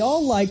 We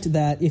all liked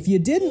that. If you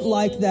didn't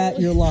like that,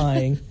 you're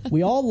lying.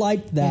 We all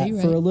liked that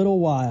for a little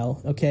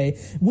while, okay?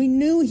 We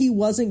knew he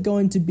wasn't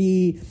going to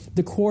be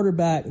the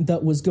quarterback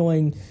that was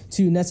going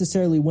to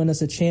necessarily win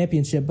us a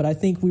championship, but I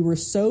think we were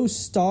so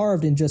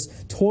starved in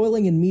just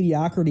toiling in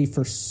mediocrity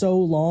for so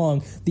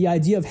long, the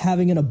idea of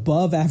having an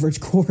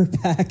above-average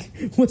quarterback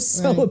was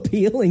so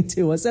appealing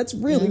to us. That's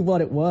really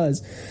what it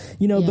was.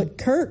 But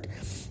Kirk...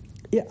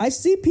 Yeah, I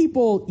see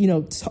people,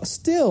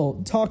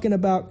 still talking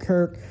about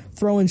Kirk,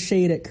 throwing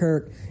shade at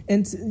Kirk,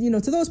 and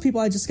to those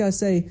people, I just gotta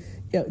say,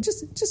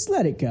 just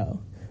let it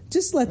go,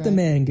 just let the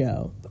man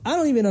go. I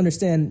don't even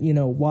understand,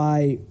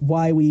 why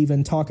we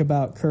even talk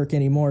about Kirk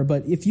anymore.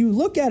 But if you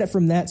look at it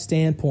from that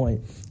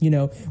standpoint,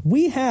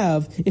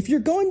 if you're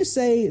going to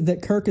say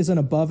that Kirk is an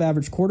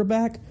above-average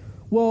quarterback,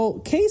 well,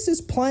 Case is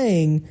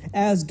playing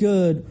as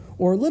good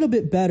or a little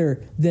bit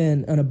better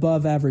than an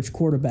above-average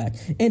quarterback.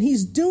 And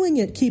he's doing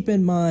it, keep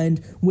in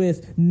mind,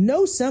 with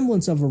no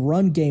semblance of a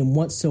run game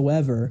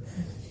whatsoever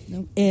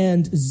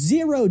and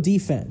zero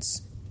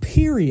defense,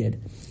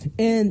 period.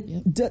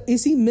 And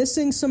is he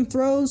missing some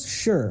throws?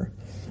 Sure.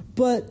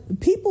 But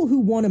people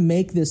who want to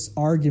make this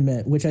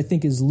argument, which I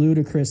think is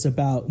ludicrous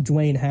about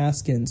Dwayne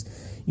Haskins,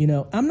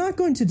 I'm not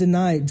going to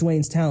deny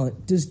Dwayne's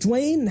talent. Does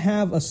Dwayne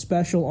have a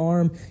special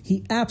arm?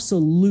 He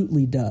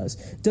absolutely does.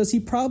 Does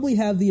he probably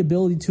have the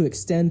ability to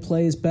extend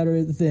plays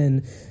better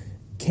than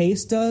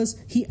Case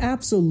does? He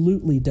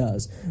absolutely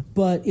does.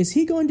 But is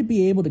he going to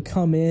be able to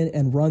come in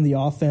and run the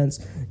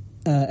offense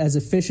as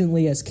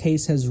efficiently as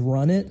Case has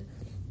run it?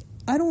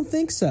 I don't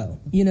think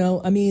so.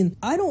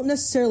 I don't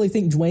necessarily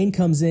think Dwayne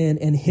comes in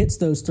and hits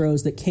those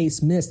throws that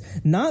Case missed,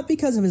 not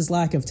because of his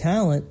lack of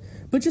talent,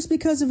 but just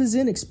because of his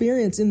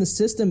inexperience in the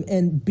system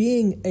and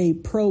being a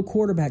pro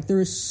quarterback.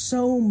 There is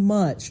so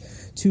much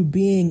to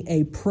being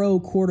a pro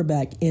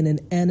quarterback in an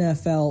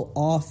NFL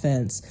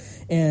offense.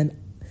 And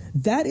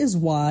that is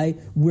why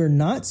we're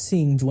not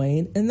seeing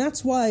Dwayne, and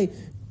that's why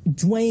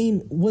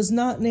Dwayne was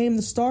not named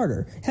the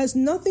starter. It has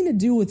nothing to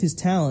do with his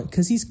talent,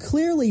 because he's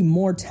clearly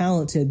more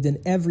talented than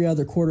every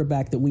other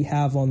quarterback that we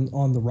have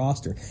on the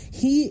roster.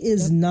 He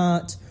is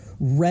not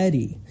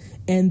ready.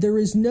 And there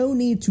is no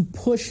need to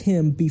push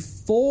him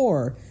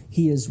before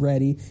he is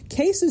ready.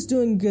 Case is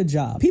doing a good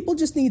job. People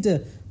just need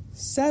to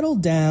settle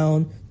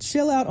down,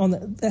 chill out on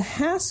the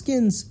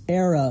Haskins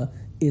era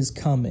is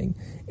coming,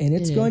 and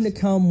it's going to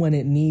come when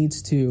it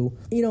needs to.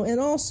 And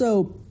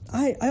also,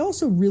 I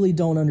also really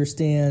don't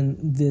understand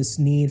this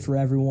need for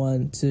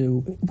everyone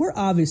we're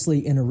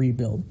obviously in a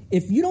rebuild.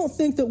 If you don't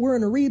think that we're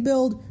in a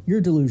rebuild,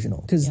 you're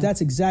delusional, because that's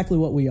exactly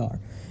what we are.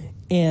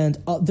 And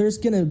there's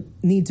going to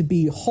need to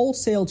be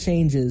wholesale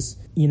changes,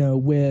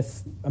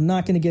 with, I'm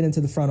not going to get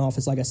into the front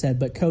office, like I said,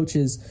 but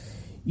coaches,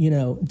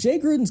 Jay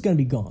Gruden's going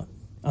to be gone.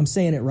 I'm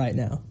saying it right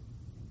now.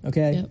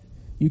 Okay? Yep.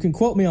 You can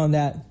quote me on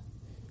that.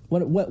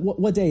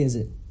 What day is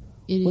it?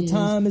 What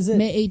time is it?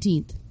 May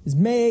 18th. It's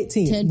May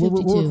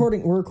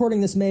 18th. We're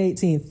recording this May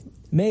 18th.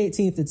 May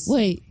 18th, it's...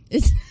 Wait,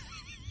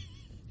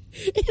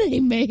 it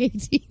ain't May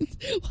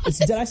 18th.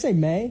 Did I say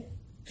May?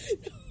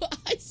 No,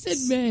 I said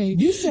May.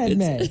 You said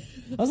May.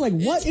 I was like,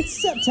 what?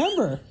 It's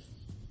September.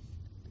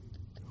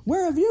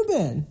 Where have you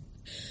been?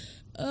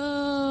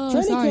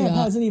 Training camp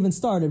hasn't even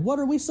started. What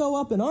are we so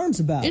up in arms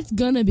about? It's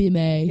gonna be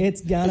May.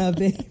 It's gonna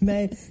be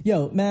May.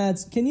 Yo,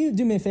 Mads, can you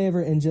do me a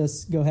favor and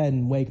just go ahead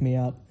and wake me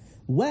up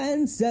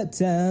when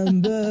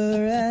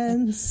September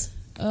ends?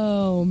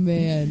 Oh,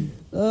 man.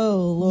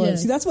 Oh, Lord.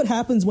 Yes. See, that's what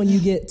happens when you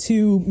get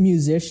two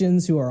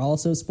musicians who are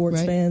also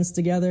sports fans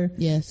together.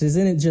 Yes. Because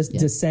then it just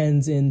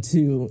descends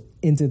into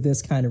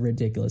this kind of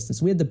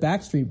ridiculousness. We had the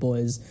Backstreet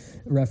Boys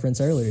reference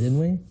earlier, didn't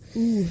we?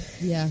 Ooh,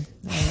 yeah.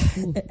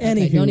 Ooh. Anywho,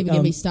 Okay, don't even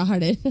get me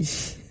started.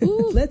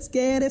 Let's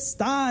get it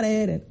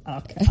started.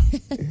 Okay.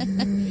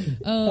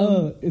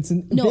 It's a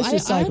No,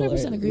 vicious I cycle.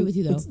 100% agree with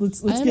you, though.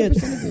 Let's I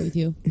 100% agree with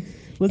you.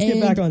 Let's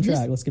get back on this-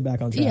 track. Let's get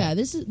back on track. Yeah,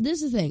 this is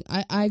the thing.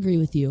 I agree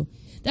with you.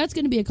 That's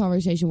going to be a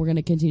conversation we're going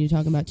to continue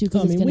talking about, too,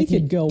 because it's going to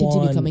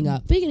continue coming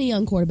up. Speaking of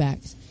young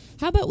quarterbacks,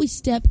 how about we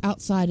step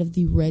outside of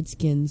the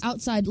Redskins?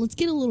 Let's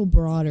get a little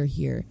broader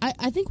here.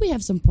 I think we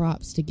have some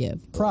props to give.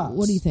 Props.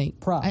 What do you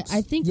think? Props.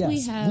 I think yes.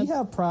 we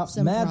have props.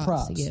 some Mad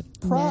props to give.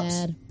 Props.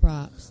 Mad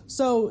props.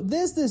 So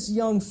there's this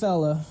young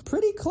fella,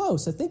 pretty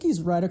close. I think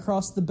he's right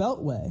across the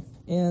beltway.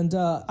 And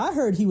I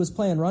heard he was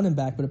playing running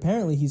back, but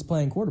apparently he's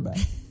playing quarterback.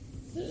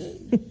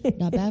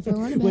 Not bad for a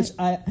running back. Which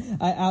I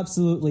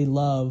absolutely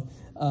love,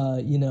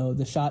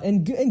 the shot.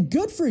 And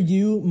good for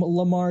you,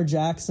 Lamar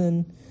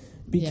Jackson,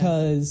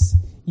 because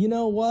you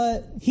know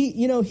what? He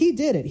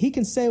did it. He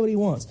can say what he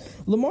wants.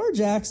 Lamar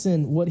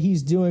Jackson, what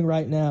he's doing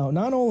right now,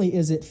 not only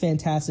is it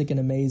fantastic and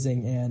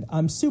amazing, and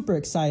I'm super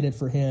excited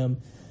for him,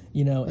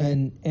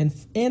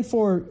 and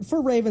for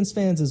Ravens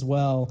fans as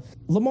well.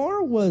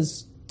 Lamar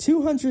was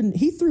 200.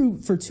 He threw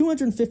for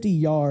 250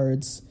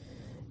 yards.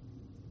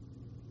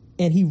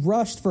 And he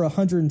rushed for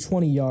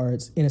 120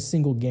 yards in a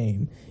single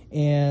game.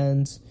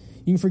 And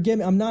you can forgive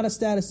me, I'm not a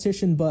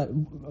statistician, but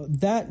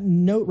that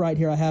note right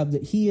here I have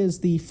that he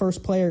is the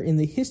first player in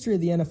the history of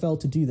the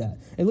NFL to do that,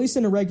 at least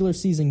in a regular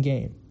season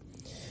game.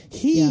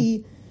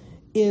 He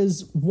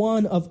is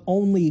one of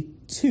only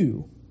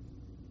two,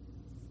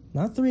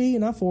 not three,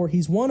 not four.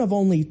 He's one of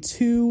only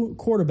two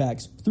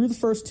quarterbacks through the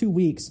first 2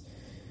 weeks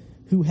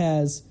who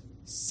has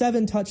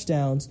 7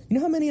 touchdowns. You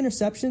know how many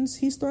interceptions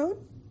he's thrown?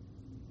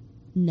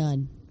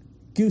 None.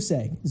 Goose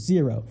egg,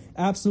 0.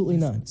 Absolutely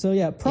none.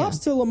 So, props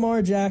to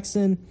Lamar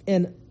Jackson.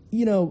 And,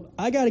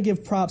 I got to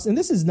give props, and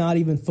this is not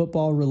even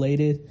football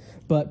related,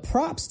 but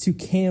props to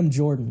Cam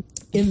Jordan.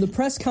 In the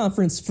press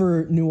conference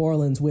for New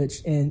Orleans,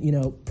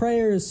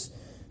 prayers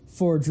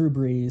for Drew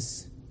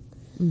Brees.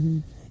 Mm-hmm.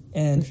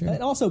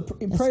 And also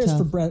prayers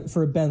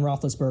for Ben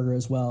Roethlisberger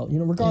as well.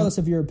 Regardless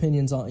of your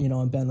opinions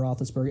on Ben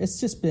Roethlisberger, it's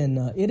just been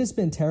it has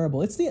been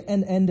terrible. It's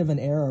an end of an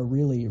era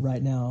really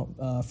right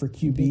now for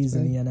QBs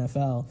in the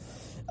NFL.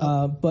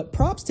 But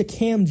props to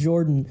Cam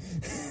Jordan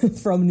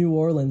from New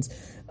Orleans.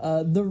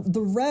 The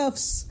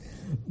refs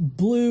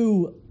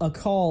blew a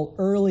call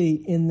early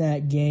in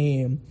that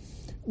game,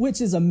 which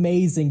is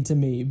amazing to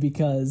me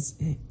because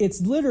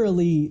it's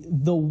literally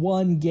the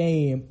one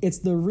game. It's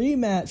the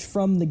rematch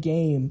from the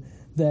game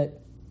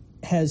that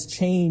has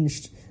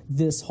changed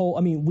this whole.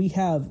 I mean, we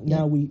have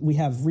now we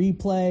have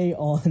replay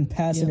on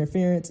pass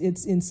interference.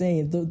 It's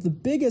insane. The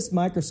biggest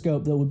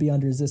microscope that would be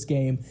under is this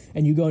game,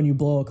 and you go and you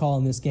blow a call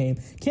in this game.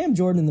 Cam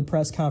Jordan in the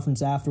press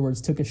conference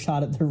afterwards took a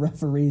shot at the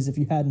referees. If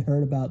you hadn't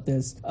heard about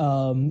this,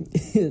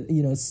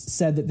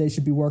 said that they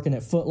should be working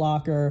at Foot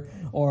Locker,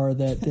 or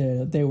that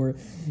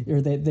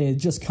they had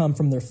just come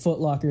from their Foot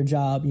Locker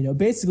job.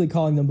 Basically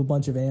calling them a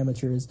bunch of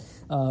amateurs.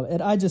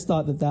 And I just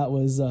thought that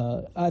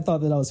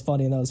was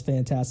funny and that was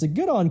fantastic.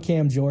 Good on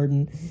Cam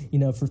Jordan.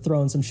 For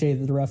throwing some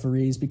shade at the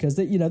referees because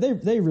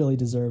they really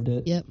deserved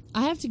it. Yep.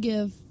 I have to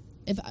give,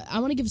 I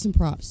want to give some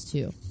props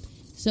too.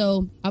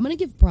 So I'm going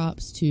to give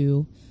props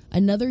to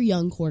another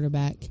young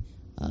quarterback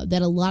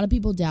that a lot of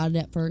people doubted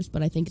at first,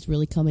 but I think is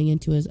really coming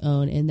into his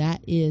own, and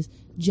that is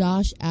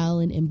Josh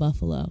Allen in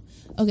Buffalo.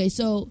 Okay,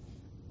 so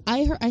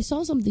I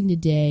saw something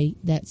today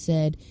that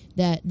said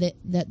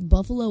that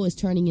Buffalo is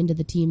turning into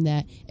the team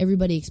that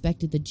everybody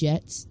expected the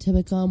Jets to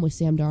become with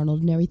Sam Darnold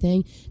and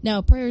everything.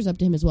 Now, prayers up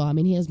to him as well. I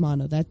mean, he has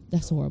mono.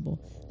 That's horrible.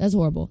 That's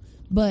horrible.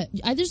 But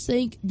I just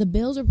think the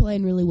Bills are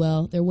playing really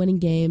well. They're winning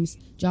games.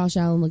 Josh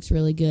Allen looks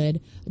really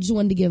good. I just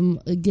wanted to give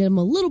him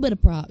a little bit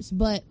of props.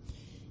 But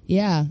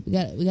yeah,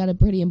 we got a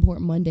pretty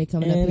important Monday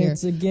coming up here. And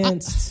it's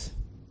against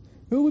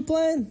who are we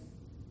playing?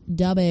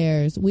 Da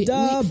Bears.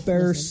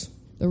 Bears.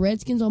 The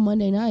Redskins on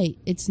Monday night,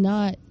 it's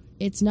not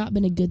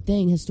been a good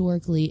thing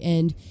historically,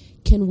 and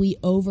can we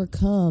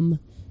overcome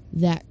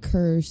that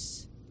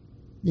curse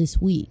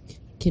this week?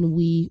 Can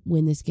we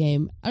win this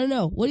game? I don't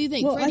know. What do you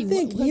think? Well, Freddie, I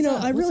think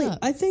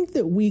I think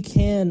that we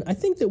can. I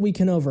think that we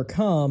can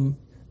overcome.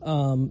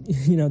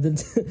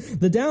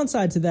 The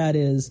downside to that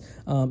is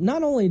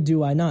not only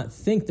do I not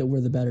think that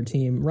we're the better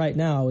team right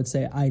now, I would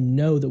say I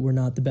know that we're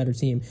not the better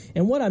team,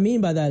 and what I mean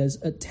by that is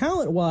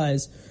talent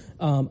wise.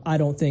 I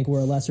don't think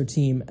we're a lesser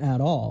team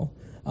at all.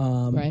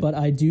 Right. But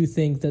I do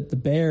think that the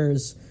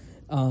Bears,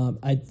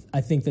 I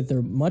think that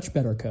they're much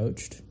better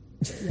coached.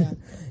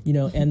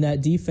 Yeah. And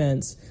that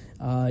defense,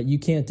 you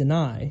can't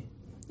deny.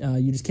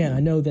 You just can't.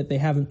 I know that they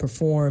haven't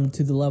performed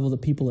to the level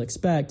that people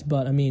expect,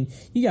 but I mean,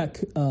 you got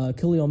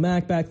Khalil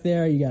Mack back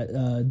there, you got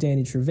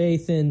Danny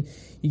Trevathan,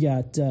 you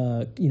got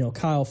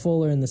Kyle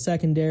Fuller in the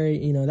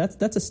secondary.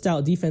 That's a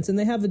stout defense, and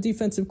they have a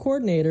defensive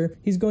coordinator.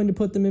 He's going to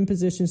put them in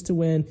positions to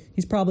win.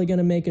 He's probably going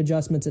to make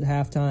adjustments at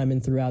halftime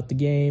and throughout the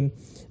game.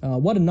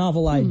 What a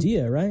novel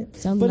idea, right?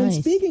 Sounds but nice.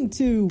 in speaking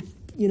to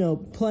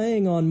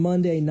playing on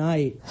Monday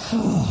night.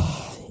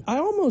 I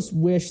almost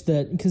wish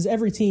that, because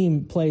every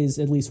team plays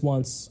at least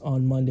once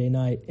on Monday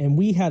night, and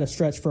we had a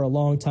stretch for a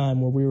long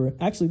time where we were,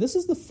 actually, this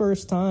is the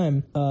first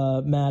time,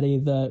 Maddie,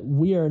 that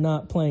we are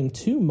not playing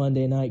 2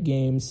 Monday night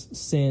games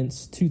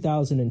since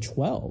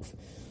 2012.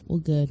 Well,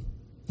 good.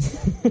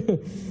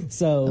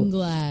 So I'm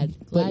glad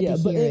to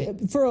hear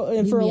it. For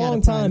a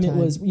long time, it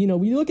was, you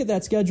look at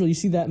that schedule, you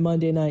see that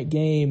Monday night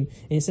game,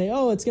 and you say,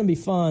 oh, it's going to be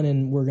fun,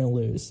 and we're going to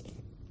lose.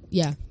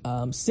 Yeah.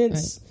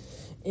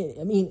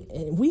 I mean,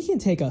 we can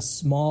take a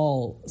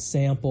small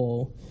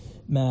sample,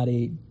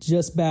 Maddie,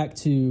 just back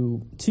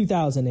to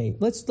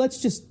 2008.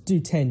 Let's just do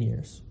 10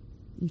 years.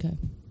 Okay.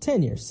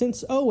 10 years.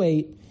 Since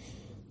 2008,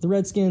 the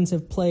Redskins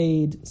have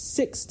played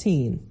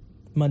 16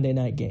 Monday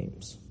night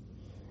games.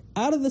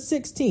 Out of the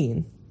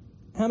 16,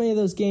 how many of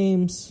those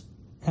games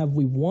have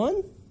we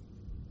won?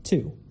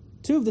 2.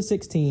 2 of the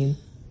 16.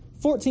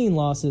 14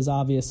 losses,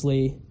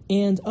 obviously.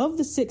 And of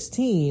the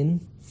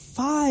 16,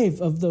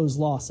 5 of those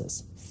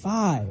losses,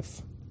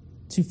 5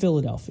 to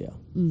Philadelphia.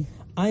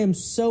 I am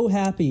so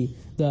happy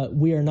that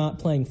we are not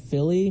playing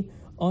Philly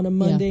on a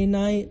Monday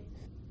night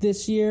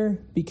this year,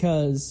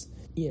 because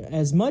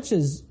as much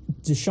as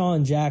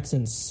Deshaun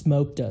Jackson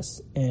smoked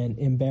us and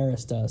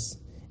embarrassed us,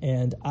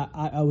 and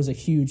I was a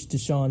huge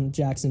Deshaun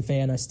Jackson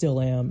fan. I still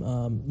am.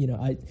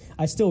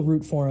 I still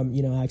root for him.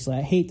 Actually,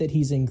 I hate that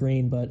he's in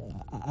green, but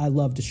I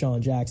love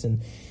Deshaun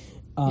Jackson.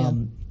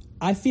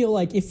 I feel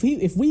like if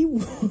we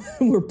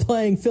were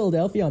playing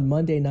Philadelphia on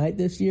Monday night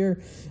this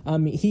year,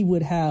 he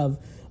would have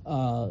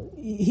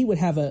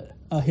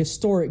a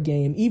historic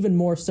game, even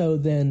more so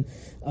than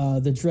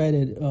the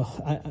dreaded.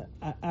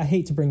 I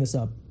hate to bring this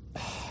up,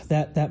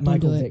 that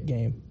Michael Vick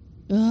game.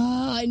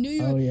 I knew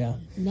you. Oh yeah,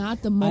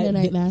 not the Monday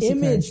Night Massacre. The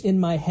image in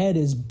my head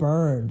is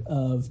burned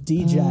of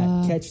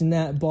D-Jack catching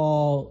that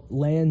ball,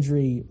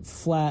 Landry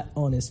flat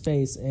on his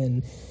face,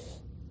 and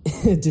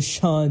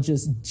Deshaun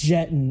just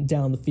jetting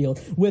down the field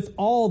with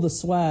all the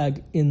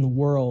swag in the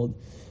world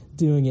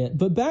doing it.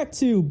 But back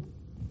to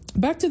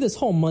this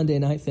whole Monday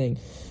night thing.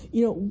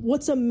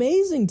 What's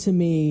amazing to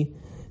me,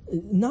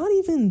 not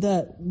even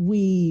that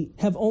we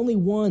have only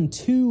won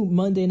 2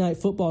 Monday night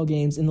football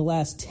games in the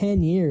last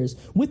 10 years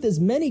with as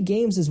many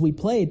games as we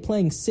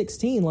playing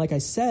 16, like I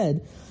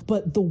said,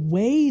 but the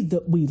way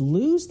that we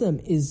lose them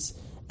is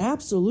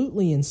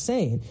absolutely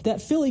insane. That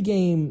Philly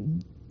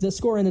game, the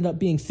score ended up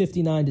being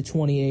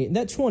 59-28.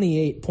 That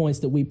 28 points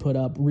that we put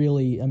up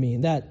really,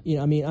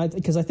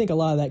 because I think a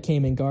lot of that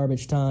came in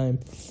garbage time.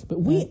 But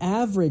we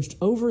averaged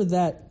over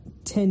that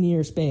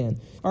 10-year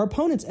span. Our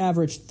opponents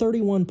averaged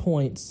 31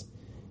 points.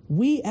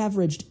 We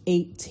averaged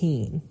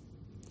 18.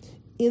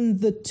 In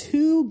the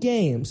 2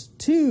 games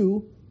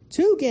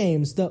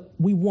that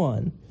we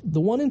won,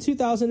 the one in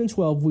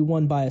 2012, we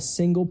won by a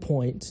single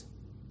point.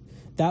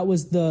 That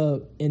was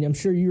and I'm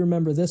sure you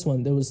remember this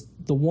one. There was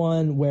the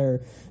one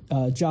where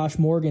Josh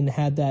Morgan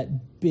had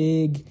that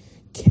big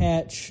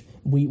catch.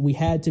 We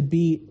had to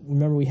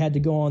we had to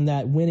go on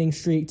that winning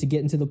streak to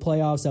get into the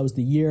playoffs. That was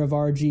the year of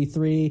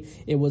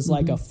RG3. It was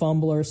like a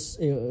fumbler.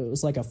 It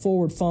was like a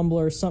forward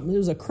fumbler or something. It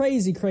was a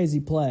crazy, crazy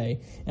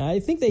play. And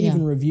I think they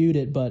even reviewed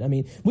it, but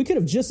we could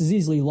have just as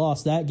easily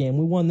lost that game.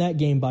 We won that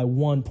game by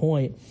 1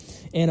 point.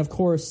 And of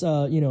course,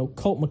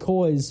 Colt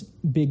McCoy's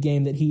big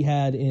game that he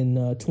had in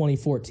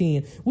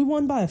 2014, we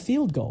won by a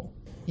field goal.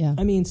 Yeah.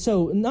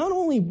 So not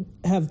only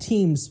have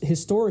teams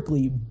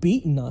historically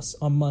beaten us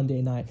on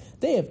Monday night,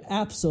 they have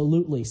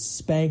absolutely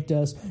spanked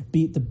us,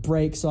 beat the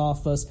brakes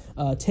off us,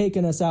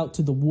 taken us out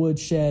to the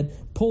woodshed,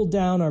 pulled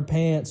down our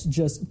pants,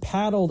 just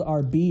paddled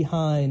our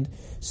behind,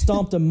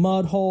 stomped a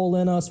mud hole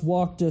in us,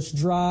 walked us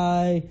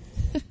dry.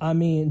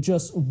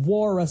 Just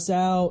wore us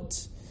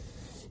out.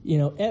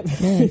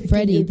 Man,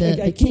 Freddie,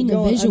 the king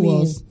of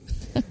visuals.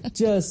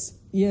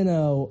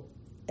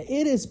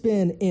 It has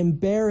been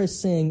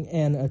embarrassing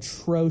and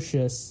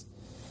atrocious.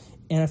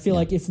 And I feel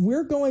like if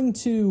we're going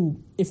to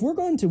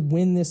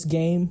win this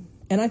game,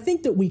 and I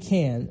think that we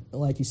can,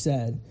 like you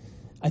said,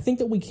 I think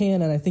that we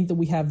can, and I think that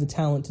we have the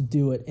talent to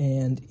do it.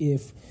 And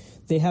if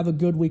they have a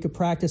good week of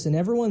practice and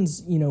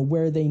everyone's,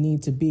 where they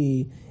need to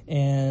be,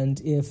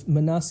 and if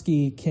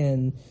Minuski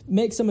can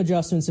make some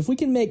adjustments, if we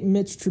can make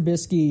Mitch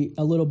Trubisky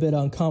a little bit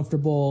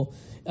uncomfortable,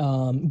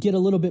 get a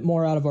little bit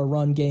more out of our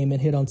run game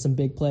and hit on some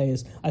big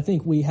plays, I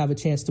think we have a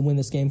chance to win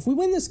this game. If we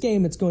win this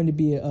game, it's going to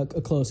be a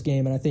close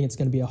game, and I think it's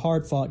going to be a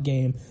hard-fought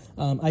game.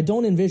 I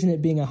don't envision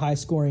it being a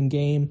high-scoring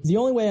game. The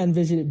only way I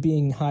envision it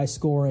being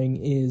high-scoring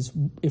is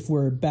if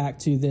we're back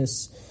to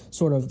this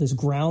sort of this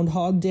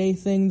Groundhog Day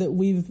thing that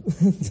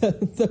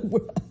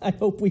I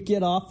hope we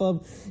get off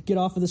of the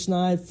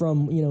schneid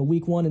from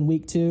week 1 and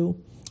week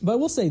 2. But I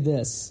will say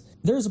this.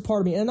 there's a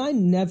part of me, and I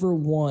never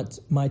want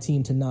my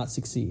team to not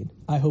succeed.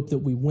 I hope that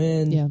we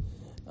win. Yeah.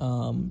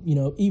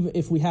 Even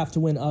if we have to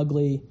win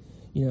ugly,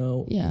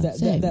 that's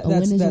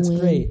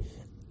great.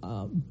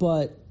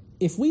 But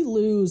if we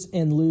lose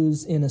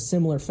in a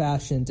similar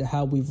fashion to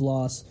how we've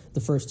lost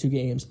the first two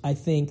games, I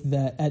think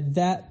that at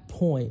that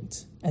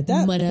point,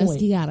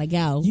 gotta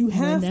go. You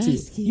have to.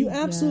 You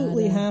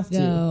absolutely have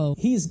to.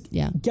 He's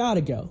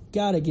gotta go.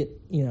 Gotta get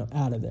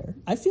out of there.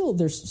 I feel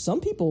there's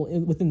some people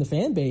within the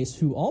fan base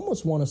who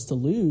almost want us to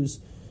lose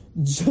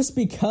just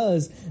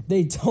because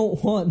they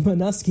don't want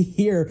Manusky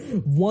here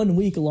 1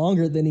 week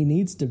longer than he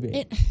needs to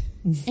be.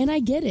 And I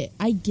get it.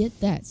 I get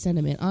that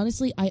sentiment.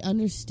 Honestly, I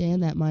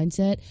understand that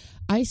mindset.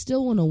 I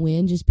still want to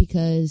win just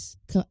because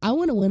I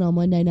want to win on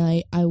Monday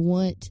night. I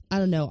want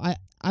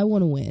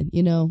to win,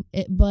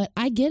 but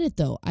I get it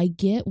though. I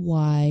get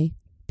why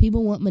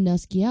people want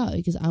Manusky out,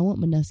 because I want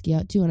Manusky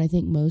out too. And I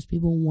think most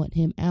people want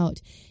him out.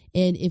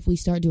 And if we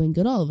start doing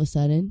good all of a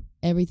sudden,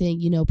 everything,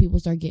 people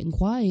start getting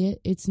quiet.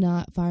 It's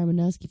not fire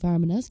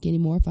Manusky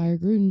anymore, fire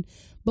Gruden.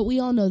 But we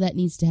all know that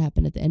needs to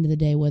happen at the end of the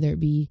day, whether it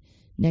be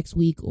next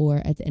week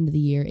or at the end of the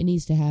year. It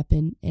needs to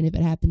happen. And if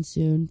it happens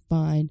soon,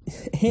 fine.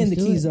 Hand the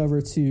keys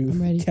over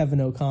to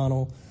Kevin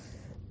O'Connell,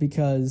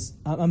 because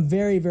I'm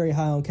very, very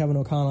high on Kevin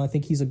O'Connell. I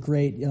think he's a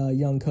great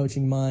young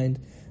coaching mind.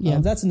 Yeah.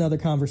 That's another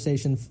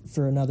conversation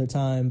for another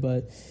time.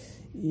 But,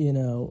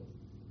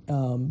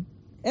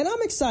 and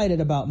I'm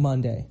excited about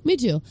Monday. Me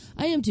too.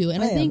 I am too.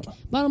 And I think,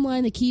 bottom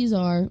line, the keys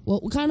are,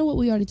 kind of what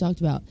we already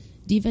talked about.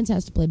 Defense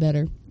has to play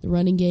better. The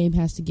running game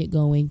has to get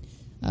going.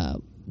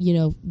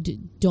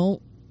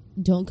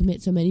 Don't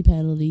commit so many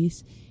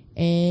penalties.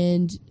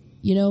 And,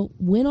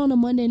 win on a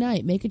Monday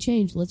night. Make a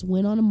change. Let's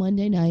win on a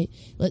Monday night.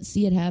 Let's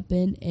see it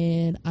happen.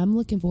 And I'm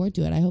looking forward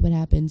to it. I hope it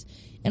happens.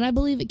 And I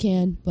believe it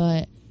can,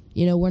 but,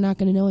 we're not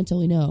going to know until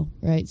we know,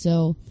 right?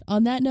 So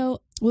on that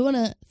note, we want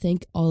to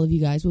thank all of you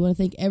guys. We want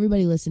to thank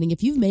everybody listening.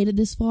 If you've made it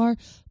this far,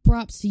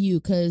 props to you,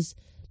 because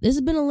this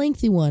has been a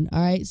lengthy one,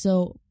 all right?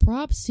 So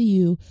props to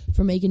you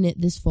for making it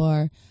this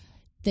far.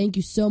 Thank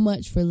you so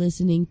much for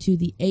listening to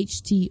the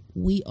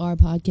HTWeAre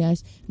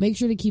podcast. Make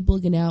sure to keep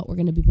looking out. We're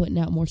going to be putting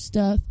out more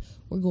stuff.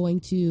 We're going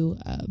to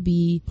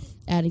be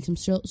adding some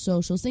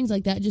socials, things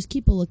like that. Just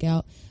keep a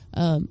lookout.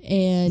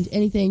 And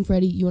anything,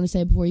 Freddie, you want to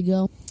say before you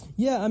go?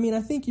 Yeah,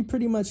 I think you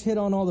pretty much hit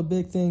on all the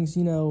big things,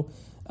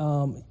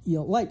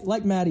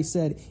 like Maddie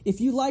said,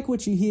 if you like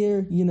what you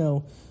hear,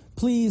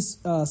 please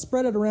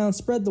spread it around,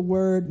 spread the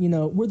word.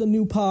 We're the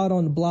new pod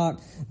on the block.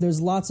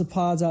 There's lots of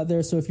pods out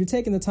there. So if you're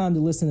taking the time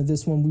to listen to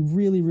this one, we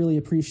really, really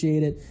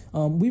appreciate it.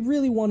 We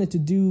really wanted to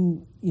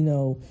do,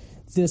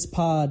 this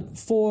pod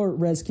for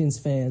Redskins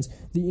fans.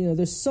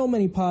 There's so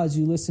many pods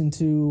you listen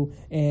to,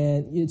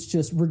 and it's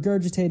just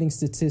regurgitating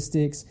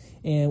statistics.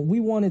 And we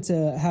wanted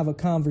to have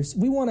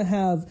we want to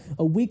have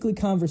a weekly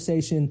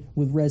conversation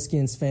with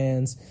Redskins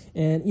fans,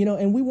 and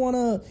and we want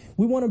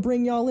to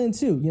bring y'all in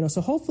too. So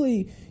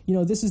hopefully,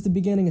 this is the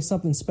beginning of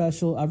something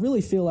special. I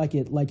really feel like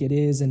it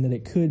is, and that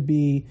it could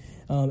be.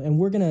 And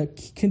we're gonna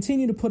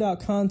continue to put out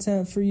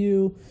content for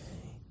you,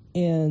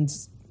 and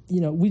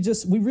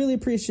we really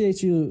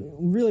appreciate you.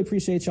 We really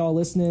appreciate y'all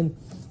listening.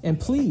 And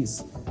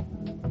please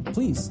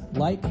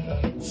like,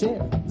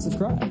 share,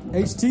 subscribe.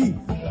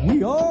 HT,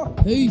 we are.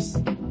 Peace.